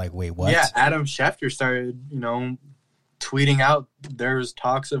him." And we're like, "Wait, what?" Yeah, Adam Schefter started, tweeting out there's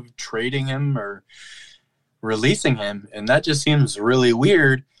talks of trading him or releasing him, and that just seems really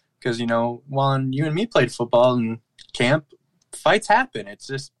weird because when you and me played football in camp, fights happen. It's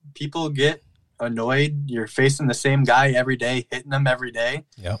just people get annoyed. You're facing the same guy every day, hitting them every day.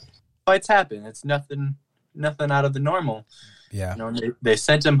 Yep. Fights happen. It's nothing nothing out of the normal. Yeah. You know, they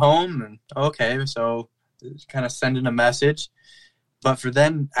sent him home, and okay, so kind of sending a message. But for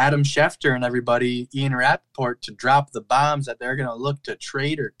them, Adam Schefter and everybody, Ian Rappaport, to drop the bombs that they're going to look to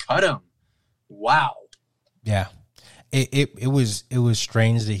trade or cut him. Wow. Yeah. It was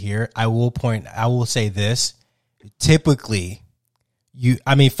strange to hear. I will say this. Typically,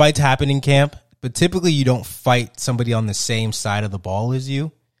 fights happen in camp, but typically you don't fight somebody on the same side of the ball as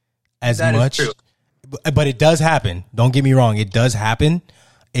you as that much. Is true. But it does happen. Don't get me wrong. It does happen.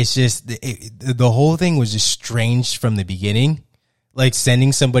 It's just the whole thing was just strange from the beginning. Like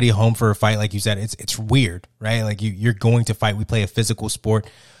sending somebody home for a fight, like you said, it's weird, right? Like you're going to fight. We play a physical sport.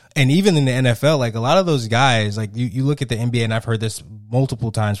 And even in the NFL, like a lot of those guys, like you look at the NBA, and I've heard this multiple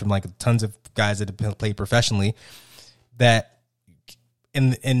times from like tons of guys that have played professionally, that in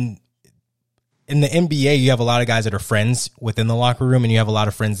the NBA, you have a lot of guys that are friends within the locker room, and you have a lot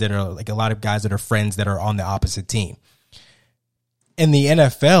of friends that are like a lot of guys that are friends that are on the opposite team. In the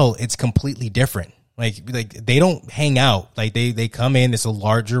NFL, it's completely different. Like they don't hang out. Like they come in, it's a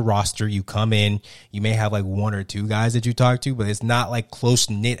larger roster. You come in, you may have like one or two guys that you talk to, but it's not like close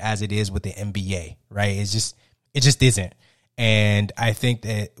knit as it is with the NBA, right? It just isn't. And I think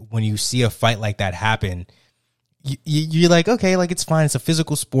that when you see a fight like that happen, you're like, okay, like it's fine. It's a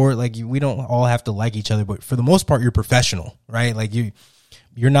physical sport. Like we don't all have to like each other, but for the most part, you're professional, right? Like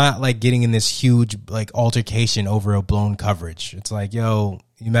you're not like getting in this huge like altercation over a blown coverage. It's like, yo,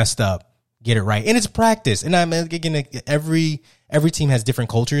 you messed up. Get it right. And it's practice. And I'm again, every team has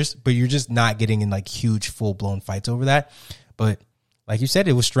different cultures, but you're just not getting in like huge full blown fights over that. But like you said,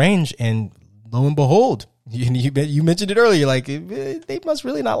 it was strange. And lo and behold, you mentioned it earlier, like they must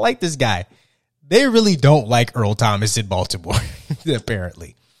really not like this guy. They really don't like Earl Thomas in Baltimore,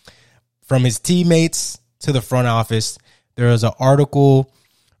 apparently. From his teammates to the front office, there was an article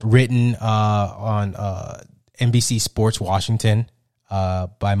written on NBC Sports Washington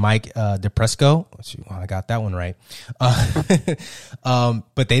by Mike DePresco. I got that one right.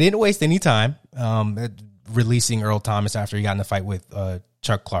 But they didn't waste any time releasing Earl Thomas after he got in a fight with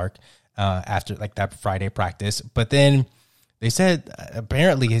Chuck Clark after like that Friday practice. But then they said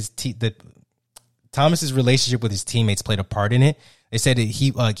apparently Thomas's relationship with his teammates played a part in it. They said that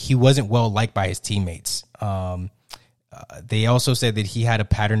he wasn't well liked by his teammates. They also said that he had a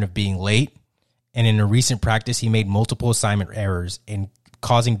pattern of being late. And in a recent practice, he made multiple assignment errors in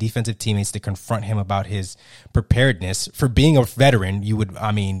causing defensive teammates to confront him about his preparedness. For being a veteran,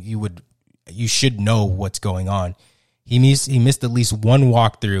 you should know what's going on. He missed at least one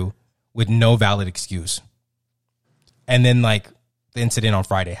walkthrough with no valid excuse. And then like the incident on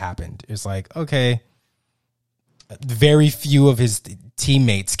Friday happened. It's like, okay, very few of his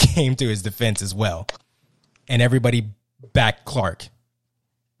teammates came to his defense as well. And everybody backed Clark.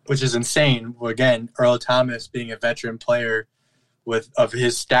 Which is insane. Well, again, Earl Thomas being a veteran player of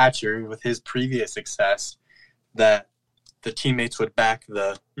his stature, with his previous success, that the teammates would back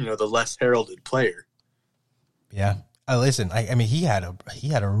the less heralded player. Yeah. Listen, I mean, he had a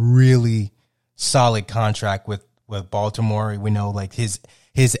really solid contract with Baltimore. We know like his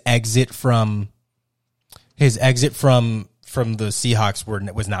exit from the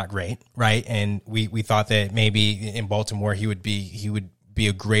Seahawks was not great, right? And we thought that maybe in Baltimore he would be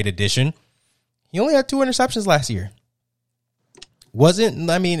a great addition. He only had 2 interceptions last year. It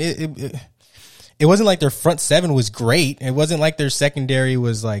wasn't like their front seven was great. It wasn't like their secondary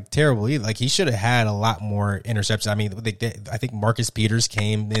was like terrible either. Like he should have had a lot more interceptions. I mean, I think Marcus Peters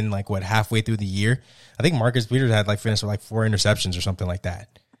came in like halfway through the year. I think Marcus Peters had finished with like 4 interceptions or something like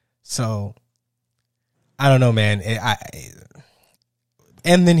that. So I don't know, man.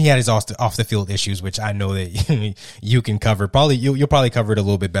 And then he had his off the field issues, which I know that you can cover. Probably you'll probably cover it a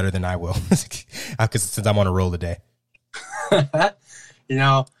little bit better than I will, because since I'm on a roll today.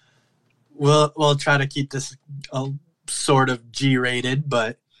 We'll try to keep this sort of G-rated,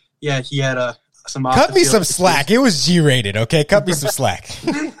 but yeah, he had some. Cut me some slack. It was G-rated, okay? Cut me some slack.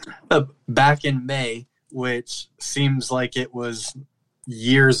 Back in May, which seems like it was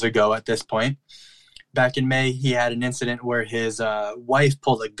years ago at this point. Back in May, he had an incident where his wife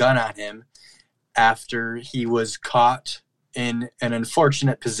pulled a gun on him after he was caught in an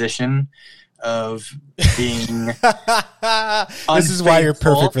unfortunate position of being This is why you're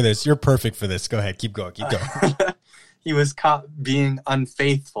perfect for this. You're perfect for this. Go ahead. Keep going. He was caught being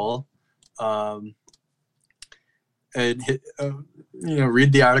unfaithful. And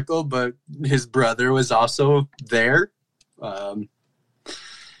read the article, but his brother was also there.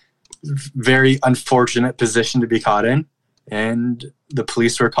 Very unfortunate position to be caught in, and the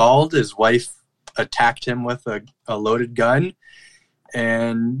police were called. His wife attacked him with a loaded gun,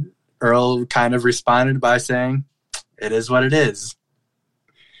 and Earl kind of responded by saying, "It is what it is."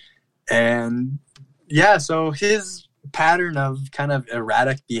 And yeah, so his pattern of kind of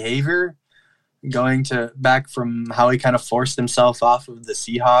erratic behavior, going to back from how he kind of forced himself off of the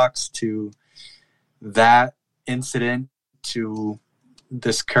Seahawks to that incident to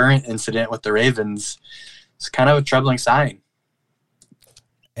this current incident with the Ravens, is kind of a troubling sign.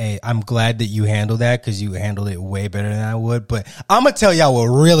 Hey, I'm glad that you handled that because you handled it way better than I would. But I'm going to tell y'all what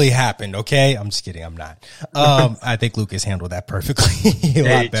really happened, okay? I'm just kidding. I'm not. I think Lucas handled that perfectly.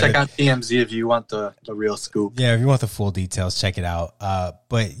 Hey, check out TMZ if you want the real scoop. Yeah, if you want the full details, check it out.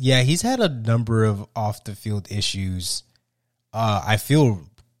 But, yeah, he's had a number of off-the-field issues. I feel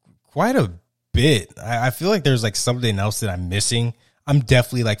quite a bit. I feel like there's, like, something else that I'm missing. I'm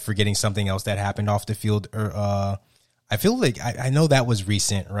definitely, like, forgetting something else that happened off the field or I feel like I know that was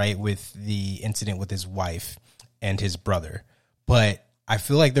recent, right, with the incident with his wife and his brother. But I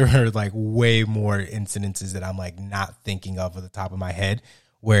feel like there are like way more incidences that I'm like not thinking of at the top of my head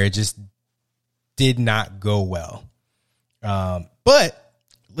where it just did not go well. But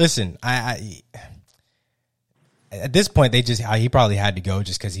listen, I at this point he probably had to go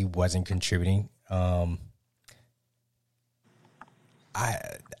just because he wasn't contributing.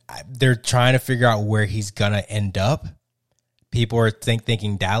 They're trying to figure out where he's gonna end up. People are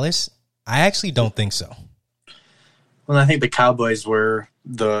thinking Dallas. I actually don't think so. Well, I think the Cowboys were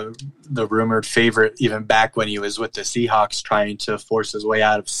the rumored favorite even back when he was with the Seahawks trying to force his way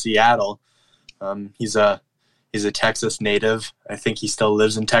out of Seattle. He's a Texas native. I think he still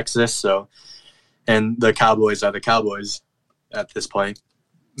lives in Texas. So, and the Cowboys are the Cowboys at this point.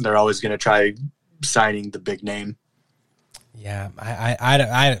 They're always going to try signing the big name. Yeah,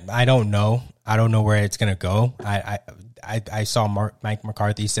 I don't know. I don't know where it's going to go. I saw Mike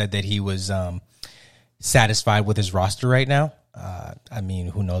McCarthy said that he was satisfied with his roster right now. I mean,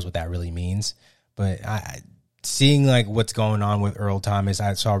 who knows what that really means? But seeing like what's going on with Earl Thomas,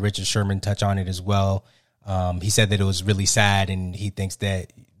 I saw Richard Sherman touch on it as well. He said that it was really sad, and he thinks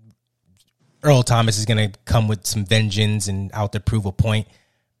that Earl Thomas is going to come with some vengeance and out to prove a point.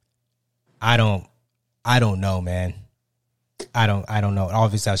 I don't know, man. I don't know.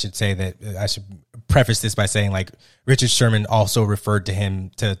 Obviously, I should say that I should preface this by saying like Richard Sherman also referred to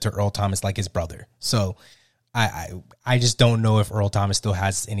him to Earl Thomas like his brother. So I just don't know if Earl Thomas still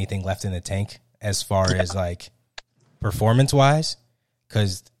has anything left in the tank as far as like performance wise.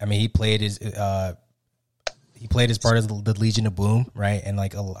 Because I mean, he played as part of the Legion of Boom, right? And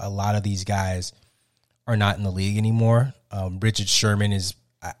like a lot of these guys are not in the league anymore. Richard Sherman's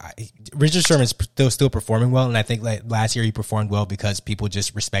still performing well, and I think like last year he performed well because people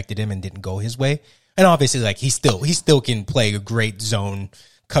just respected him and didn't go his way. And obviously, like he still can play a great zone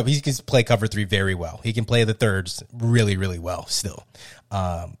cover. He can play cover 3 very well. He can play the thirds really, really well still.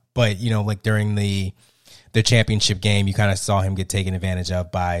 But you know, like during the championship game, you kind of saw him get taken advantage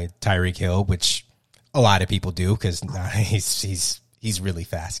of by Tyreek Hill, which a lot of people do because he's really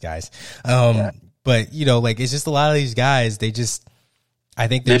fast, guys. But you know, like it's just a lot of these guys. I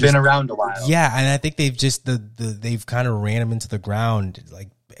think they've been around a while. Yeah, and I think they've just they've kind of ran them into the ground, like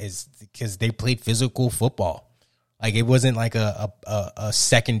because they played physical football. Like it wasn't like a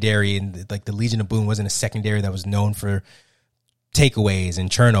secondary, and like the Legion of Boom wasn't a secondary that was known for takeaways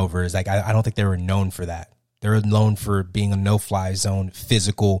and turnovers. Like I don't think they were known for that. They were known for being a no-fly zone,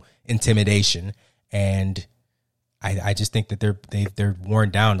 physical intimidation, and I just think that they're worn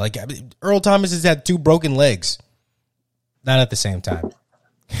down. Like Earl Thomas has had 2 broken legs, not at the same time.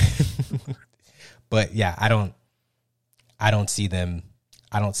 But yeah, I don't see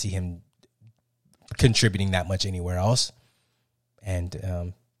him contributing that much anywhere else.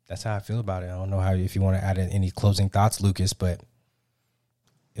 And that's how I feel about it. I don't know if you want to add any closing thoughts, Lucas, but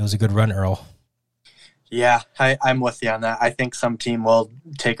it was a good run, Earl. Yeah, I'm with you on that. I think some team will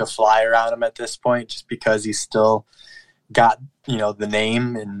take a flyer on him at this point just because he's still got, the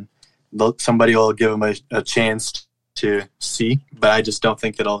name, and somebody will give him a chance to see, but I just don't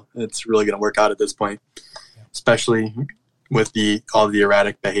think it's really going to work out at this point, especially with all the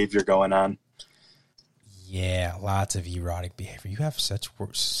erratic behavior going on. Yeah, lots of erratic behavior. You have such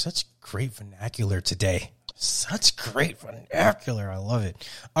great vernacular today. Such great vernacular. I love it.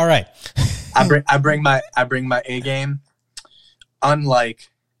 All right. I bring my A game. Unlike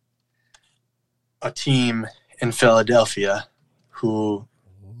a team in Philadelphia who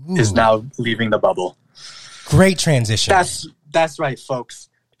is now leaving the bubble. Great transition. That's right, folks.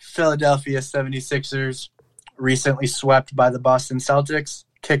 Philadelphia 76ers recently swept by the Boston Celtics,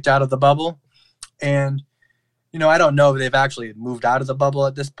 kicked out of the bubble. And, I don't know if they've actually moved out of the bubble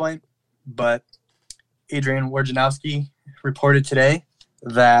at this point, but Adrian Wojnarowski reported today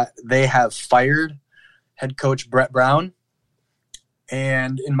that they have fired head coach Brett Brown.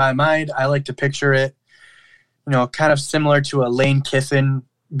 And in my mind, I like to picture it, kind of similar to a Lane Kiffin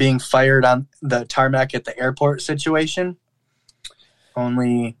being fired on the tarmac at the airport situation.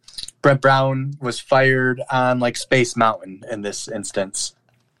 Only Brett Brown was fired on like Space Mountain in this instance.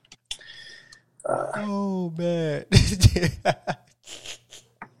 Oh, man.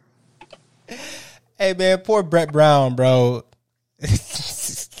 Hey, man, poor Brett Brown, bro.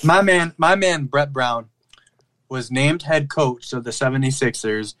 My man, Brett Brown was named head coach of the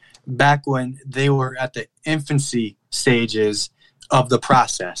 76ers back when they were at the infancy stages of the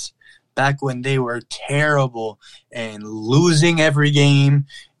process, back when they were terrible and losing every game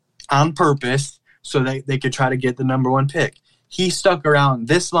on purpose so that they could try to get the number one pick. He stuck around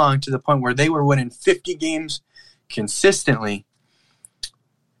this long to the point where they were winning 50 games consistently,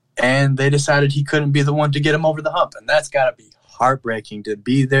 and they decided he couldn't be the one to get him over the hump. And that's got to be heartbreaking to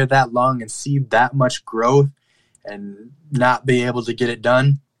be there that long and see that much growth and not be able to get it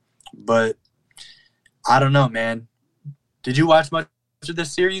done. But I don't know, man. Did you watch much of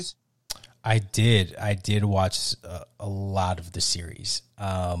this series? I did watch a lot of the series.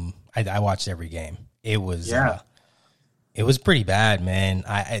 I watched every game. It was pretty bad, man.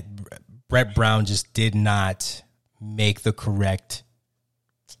 Brett Brown just did not make the correct.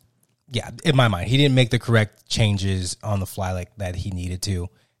 Yeah, in my mind, he didn't make the correct changes on the fly like that he needed to.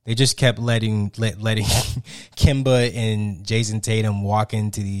 They just kept letting Kemba and Jason Tatum walk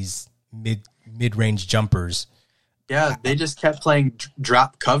into these mid-range jumpers. Yeah, they just kept playing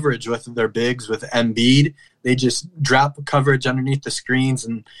drop coverage with their bigs, with Embiid. They just drop coverage underneath the screens,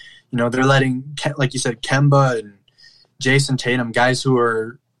 and they're letting, like you said, Kemba and Jason Tatum, guys who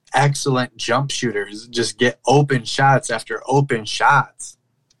are excellent jump shooters, just get open shots after open shots.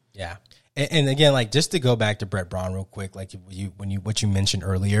 Yeah. And again, like, just to go back to Brett Brown real quick, like what you mentioned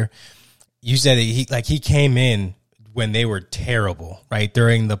earlier, you said that he came in when they were terrible, right?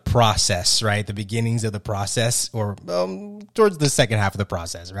 During the process, right? The beginnings of the process, or towards the second half of the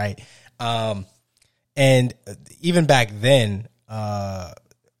process, right? And even back then, the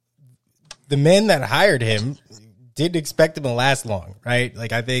men that hired him didn't expect him to last long, right?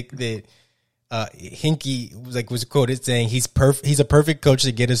 Like, I think that Hinkie was quoted saying he's a perfect coach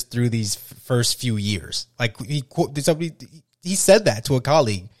to get us through these first few years. Like, he said that to a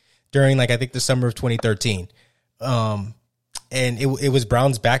colleague during, like, I think the summer of 2013. And it was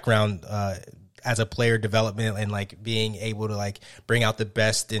Brown's background as a player development and like being able to like bring out the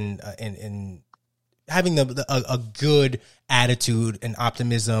best in having a good attitude and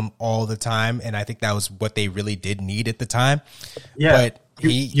optimism all the time. And I think that was what they really did need at the time. Yeah. But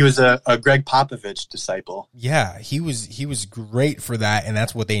he was a Greg Popovich disciple. Yeah, he was great for that, and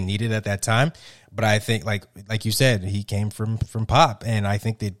that's what they needed at that time. But I think, like you said, he came from Pop, and I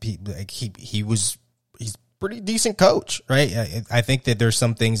think that he's pretty decent coach, right? I think that there's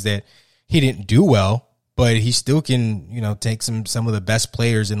some things that he didn't do well, but he still can, take some of the best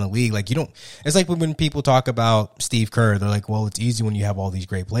players in the league. Like, it's like when people talk about Steve Kerr, they're like, well, it's easy when you have all these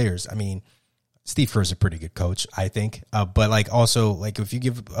great players. I mean, Steve Kerr's a pretty good coach, I think. But like, also, like, if you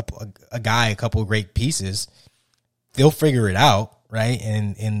give a guy a couple of great pieces, they'll figure it out, right?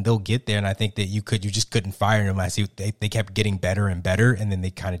 And they'll get there. And I think that you just couldn't fire them. I see they kept getting better and better, and then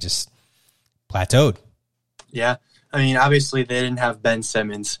they kind of just plateaued. Yeah. I mean, obviously they didn't have Ben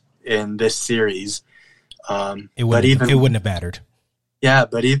Simmons in this series. It wouldn't have mattered. Yeah,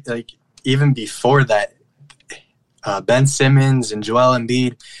 but even before that, Ben Simmons and Joel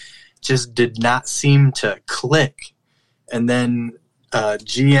Embiid just did not seem to click. And then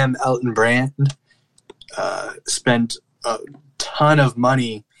GM Elton Brand spent a ton of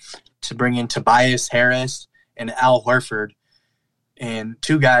money to bring in Tobias Harris and Al Horford, and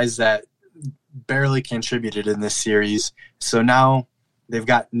two guys that barely contributed in this series. So now they've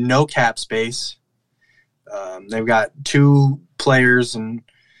got no cap space. They've got two players in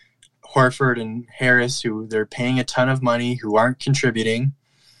Horford and Harris who they're paying a ton of money, who aren't contributing.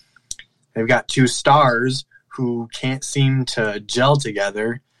 They've got two stars who can't seem to gel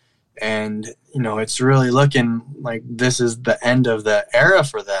together. And, it's really looking like this is the end of the era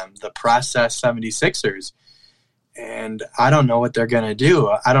for them, the process 76ers. And I don't know what they're going to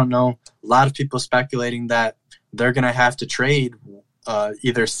do. I don't know. A lot of people speculating that they're going to have to trade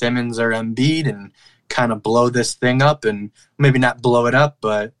either Simmons or Embiid and kind of blow this thing up, and maybe not blow it up,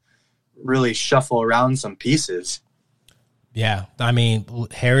 but really shuffle around some pieces. Yeah. I mean,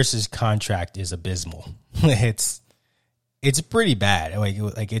 Harris's contract is abysmal. It's pretty bad.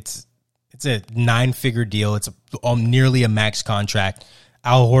 Like it's a 9-figure deal. It's nearly a max contract.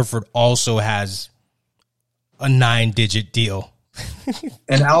 Al Horford also has a 9-digit deal.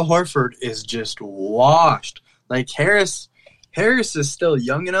 And Al Horford is just washed. Like Harris is still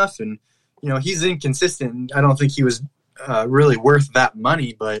young enough, and he's inconsistent. I don't think he was really worth that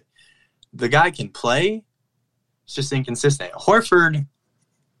money, but the guy can play. It's just inconsistent. Horford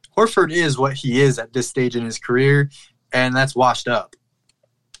is what he is at this stage in his career, and that's washed up.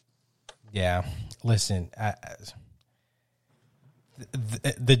 Yeah, listen,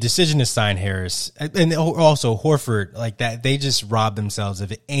 the decision to sign Harris and also Horford, like that, they just robbed themselves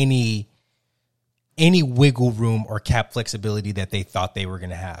of any wiggle room or cap flexibility that they thought they were going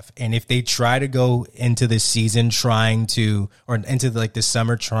to have. And if they try to go into this season or into like this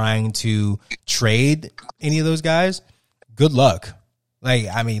summer trying to trade any of those guys, good luck. Like,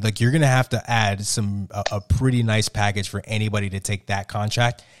 I mean, like you're going to have to add a pretty nice package for anybody to take that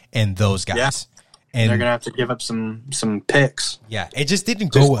contract and those guys. Yeah. And they're going to have to give up some picks. Yeah, it just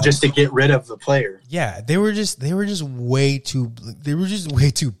didn't go well. Just to get rid of the player. Yeah, they were just way too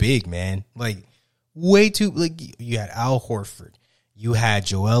big, man. Like way too, like you had Al Horford, you had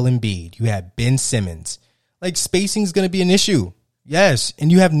Joel Embiid, you had Ben Simmons. Like spacing's going to be an issue. Yes, and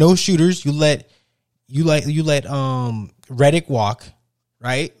you have no shooters. You let Redick walk,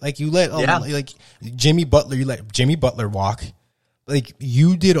 right? Like you let like Jimmy Butler, you let Jimmy Butler walk. Like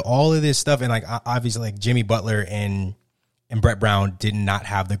you did all of this stuff, and like obviously, like Jimmy Butler and Brett Brown did not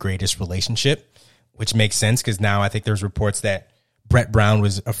have the greatest relationship, which makes sense because now I think there's reports that Brett Brown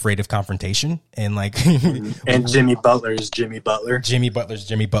was afraid of confrontation, and like and Jimmy Butler is Jimmy Butler. Jimmy Butler's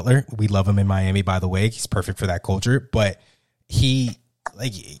Jimmy Butler. We love him in Miami, by the way. He's perfect for that culture, but you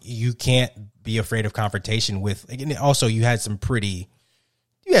can't be afraid of confrontation with. Like, and also, you had some pretty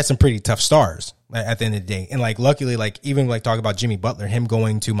tough stars at the end of the day. And like, luckily, like even like talk about Jimmy Butler, him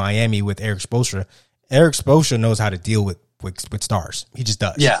going to Miami with Eric Spoelstra. Eric Spoelstra knows how to deal with stars. He just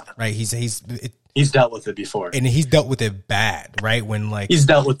does. Yeah. Right. He's dealt with it before, and he's dealt with it bad. Right. When like he's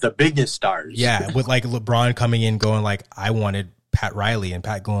dealt with the biggest stars. Yeah. With like LeBron coming in going like, I wanted Pat Riley, and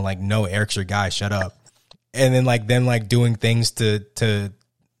Pat going like, no, Eric's your guy. Shut up. And then like doing things to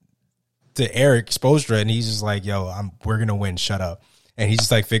Eric Spoelstra, and he's just like, yo, we're going to win. Shut up. And he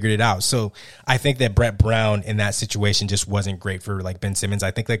just like figured it out. So I think that Brett Brown in that situation just wasn't great for like Ben Simmons.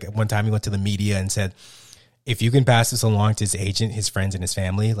 I think like one time he went to the media and said, if you can pass this along to his agent, his friends, and his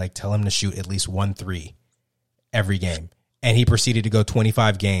family, like tell him to shoot at least 1 3 every game. And he proceeded to go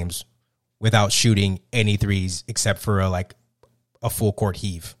 25 games without shooting any threes except for a full court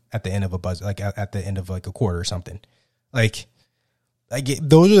heave at the end of at the end of like a quarter or something. Like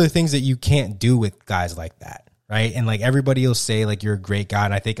those are the things that you can't do with guys like that. Right. And like everybody will say like you're a great guy.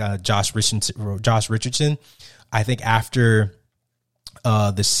 And I think Josh Richardson, I think after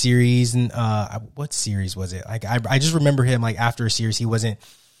the series and what series was it? Like I just remember him like after a series he wasn't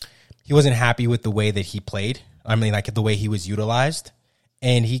happy with the way that he played. I mean like the way he was utilized.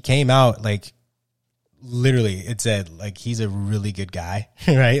 And he came out like literally it said like he's a really good guy,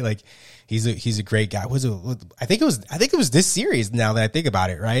 right? Like he's a great guy. I think it was this series now that I think about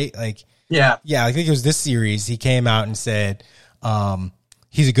it, right? Like yeah, I think it was this series. He came out and said,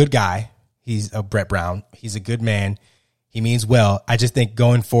 he's a good guy. He's a Brett Brown. He's a good man. He means well. I just think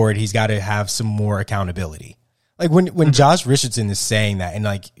going forward, he's got to have some more accountability. Like when Josh Richardson is saying that, and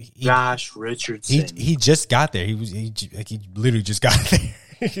like Josh Richardson, he just got there. He literally just got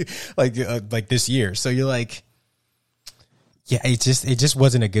there, like this year. So you're like, yeah, it just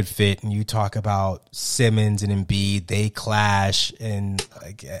wasn't a good fit. And you talk about Simmons and Embiid, they clash, and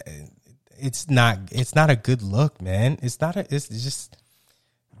like. It's not a good look, man. It's just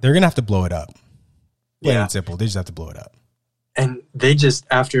they're gonna have to blow it up. Plain and simple. They just have to blow it up. And they just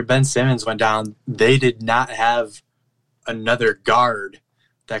after Ben Simmons went down, they did not have another guard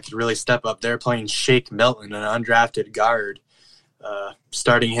that could really step up. They're playing Shake Milton, an undrafted guard,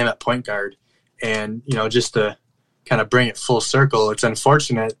 starting him at point guard. And just to kind of bring it full circle, it's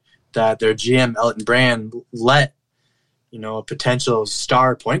unfortunate that their GM Elton Brand let a potential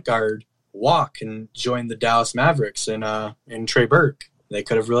star point guard walk and join the Dallas Mavericks and Trey Burke. They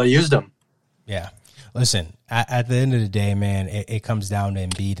could have really used him. Yeah. Listen, at the end of the day, man, it comes down to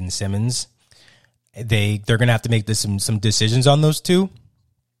Embiid and Simmons. They're going to have to make some decisions on those two.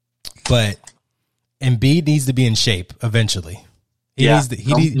 But Embiid needs to be in shape eventually.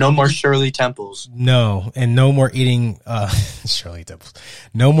 No more Shirley Temples. No, and no more eating Shirley Temples.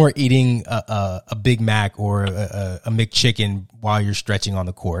 No more eating a Big Mac or a McChicken while you're stretching on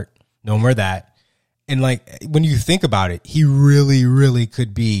the court. No more of that. And like when you think about it, he really, really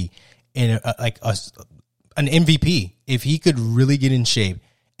could be in an MVP if he could really get in shape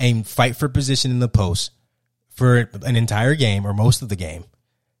and fight for position in the post for an entire game or most of the game.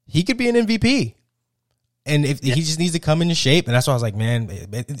 He could be an MVP. And if he just needs to come into shape, and that's why I was like, man,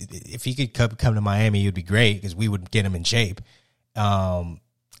 if he could come to Miami, it would be great because we would get him in shape. And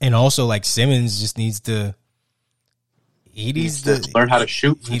also, like, Simmons just needs to. He needs to learn how to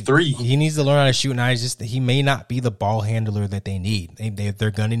shoot from three. He needs to learn how to shoot, and he may not be the ball handler that they need.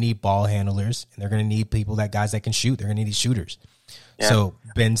 They're going to need ball handlers, and they're going to need guys that can shoot. They're going to need these shooters. Yeah. So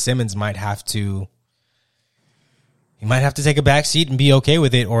Ben Simmons might have to. He might have to take a back seat and be okay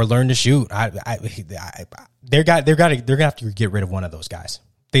with it, or learn to shoot. They're gonna have to get rid of one of those guys.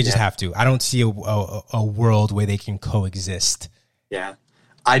 They just have to. I don't see a world where they can coexist. Yeah.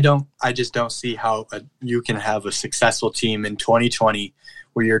 I just don't see how you can have a successful team in 2020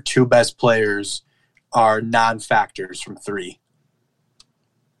 where your two best players are non-factors from three.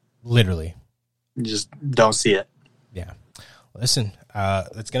 Literally. You just don't see it. Yeah. Listen,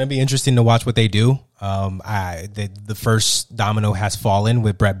 it's going to be interesting to watch what they do. The first domino has fallen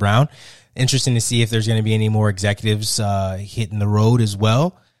with Brett Brown. Interesting to see if there's going to be any more executives hitting the road as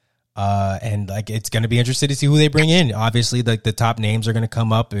well. And like, it's going to be interesting to see who they bring in. Obviously, like, the top names are going to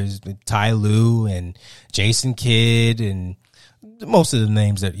come up is Ty Lue and Jason Kidd and most of the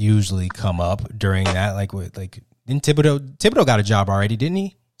names that usually come up during that. Didn't Thibodeau got a job already, didn't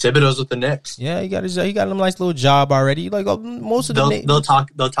he? Thibodeau's with the Knicks. Yeah, he got a nice little job already. Like, most of the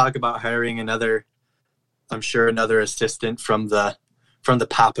they'll talk about hiring another assistant from the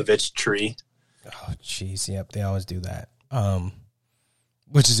Popovich tree. Oh, jeez, yep, they always do that.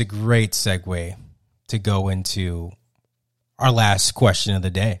 Which is a great segue to go into our last question of the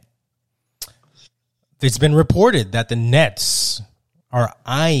day. It's been reported that the Nets are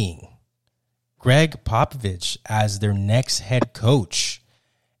eyeing Greg Popovich as their next head coach.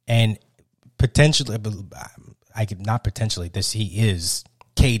 And potentially, he is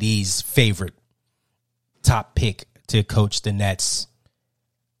KD's favorite top pick to coach the Nets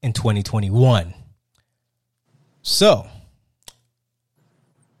in 2021. So,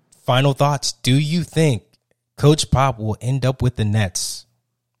 final thoughts. Do you think Coach Pop will end up with the Nets?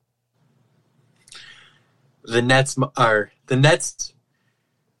 The Nets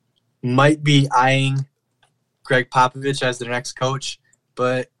might be eyeing Greg Popovich as their next coach,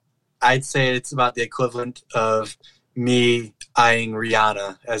 but I'd say it's about the equivalent of me eyeing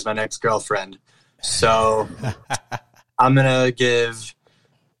Rihanna as my next girlfriend. So I'm going to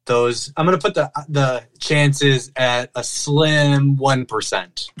put the chances at a slim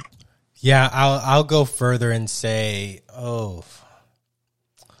 1%. Yeah, I'll go further and say,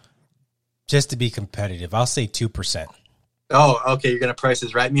 just to be competitive, I'll say 2%. Oh, okay. You're going to Price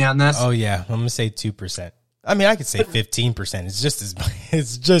is Right me on this? Oh, yeah. I'm going to say 2%. I mean, I could say 15%. It's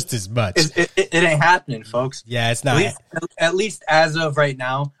just as much. It ain't happening, folks. Yeah, it's not. At least as of right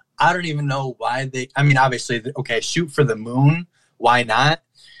now, I don't even know why obviously, okay, shoot for the moon. Why not?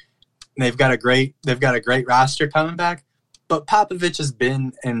 They've got a great roster coming back. But Popovich has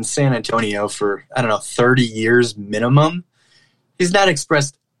been in San Antonio for, 30 years minimum. He's not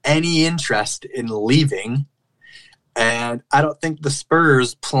expressed any interest in leaving. And I don't think the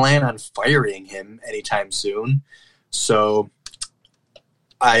Spurs plan on firing him anytime soon. So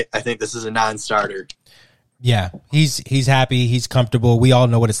I think this is a non-starter. Yeah, he's happy. He's comfortable. We all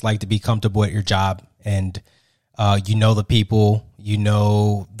know what it's like to be comfortable at your job. And you know the people. You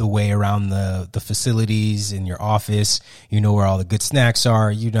know the way around the facilities in your office. You know where all the good snacks are.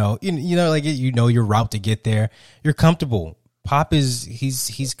 You know your route to get there. You're comfortable. Pop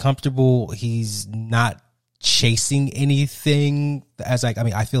he's comfortable. He's not chasing anything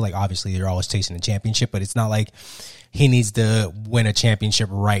I feel like obviously they're always chasing a championship, but it's not like he needs to win a championship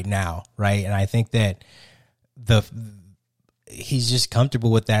right now, right? And I think that he's just comfortable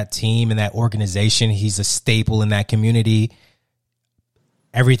with that team and that organization. He's a staple in that community.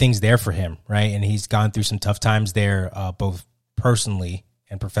 Everything's there for him, right? And he's gone through some tough times there, both personally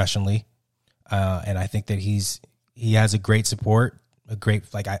and professionally. And I think that he has a great support.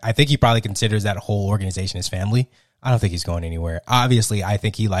 I think he probably considers that whole organization his family. I don't think he's going anywhere. Obviously, I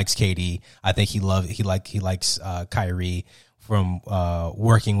think he likes KD. I think he likes Kyrie from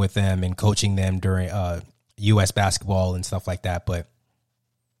working with them and coaching them during U.S. basketball and stuff like that. But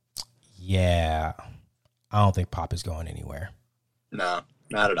yeah, I don't think Pop is going anywhere. No,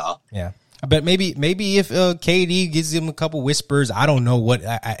 not at all. Yeah. But maybe if KD gives him a couple whispers, I don't know what.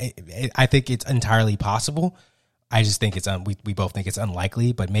 I think it's entirely possible. I just think we both think it's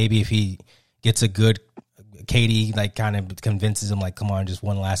unlikely, but maybe if he gets a good KD, like, kind of convinces him, like, come on, just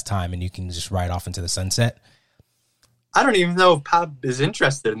one last time, and you can just ride off into the sunset. I don't even know if Pop is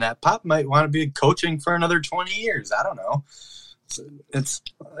interested in that. Pop might want to be coaching for another 20 years. I don't know. It's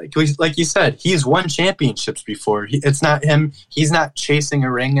like you said, he's won championships before. It's not him. He's not chasing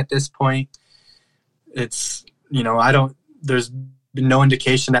a ring at this point. It's, there's been no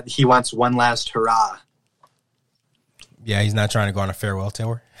indication that he wants one last hurrah. Yeah, he's not trying to go on a farewell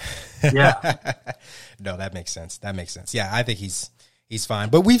tour. Yeah. No, that makes sense. Yeah, I think he's fine.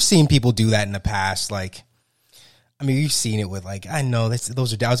 But we've seen people do that in the past. Like, I mean, we've seen it with, like, I know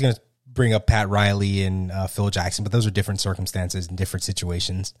those are, I was going to bring up Pat Riley and Phil Jackson, but those are different circumstances and different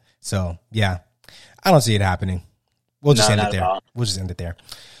situations. So, yeah, I don't see it happening. We'll just end it there. We'll just end it there.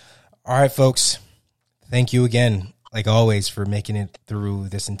 All right, folks. Thank you again, like always, for making it through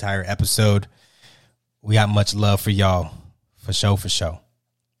this entire episode. We got much love for y'all. For sure.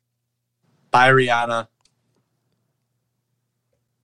 Bye, Rihanna.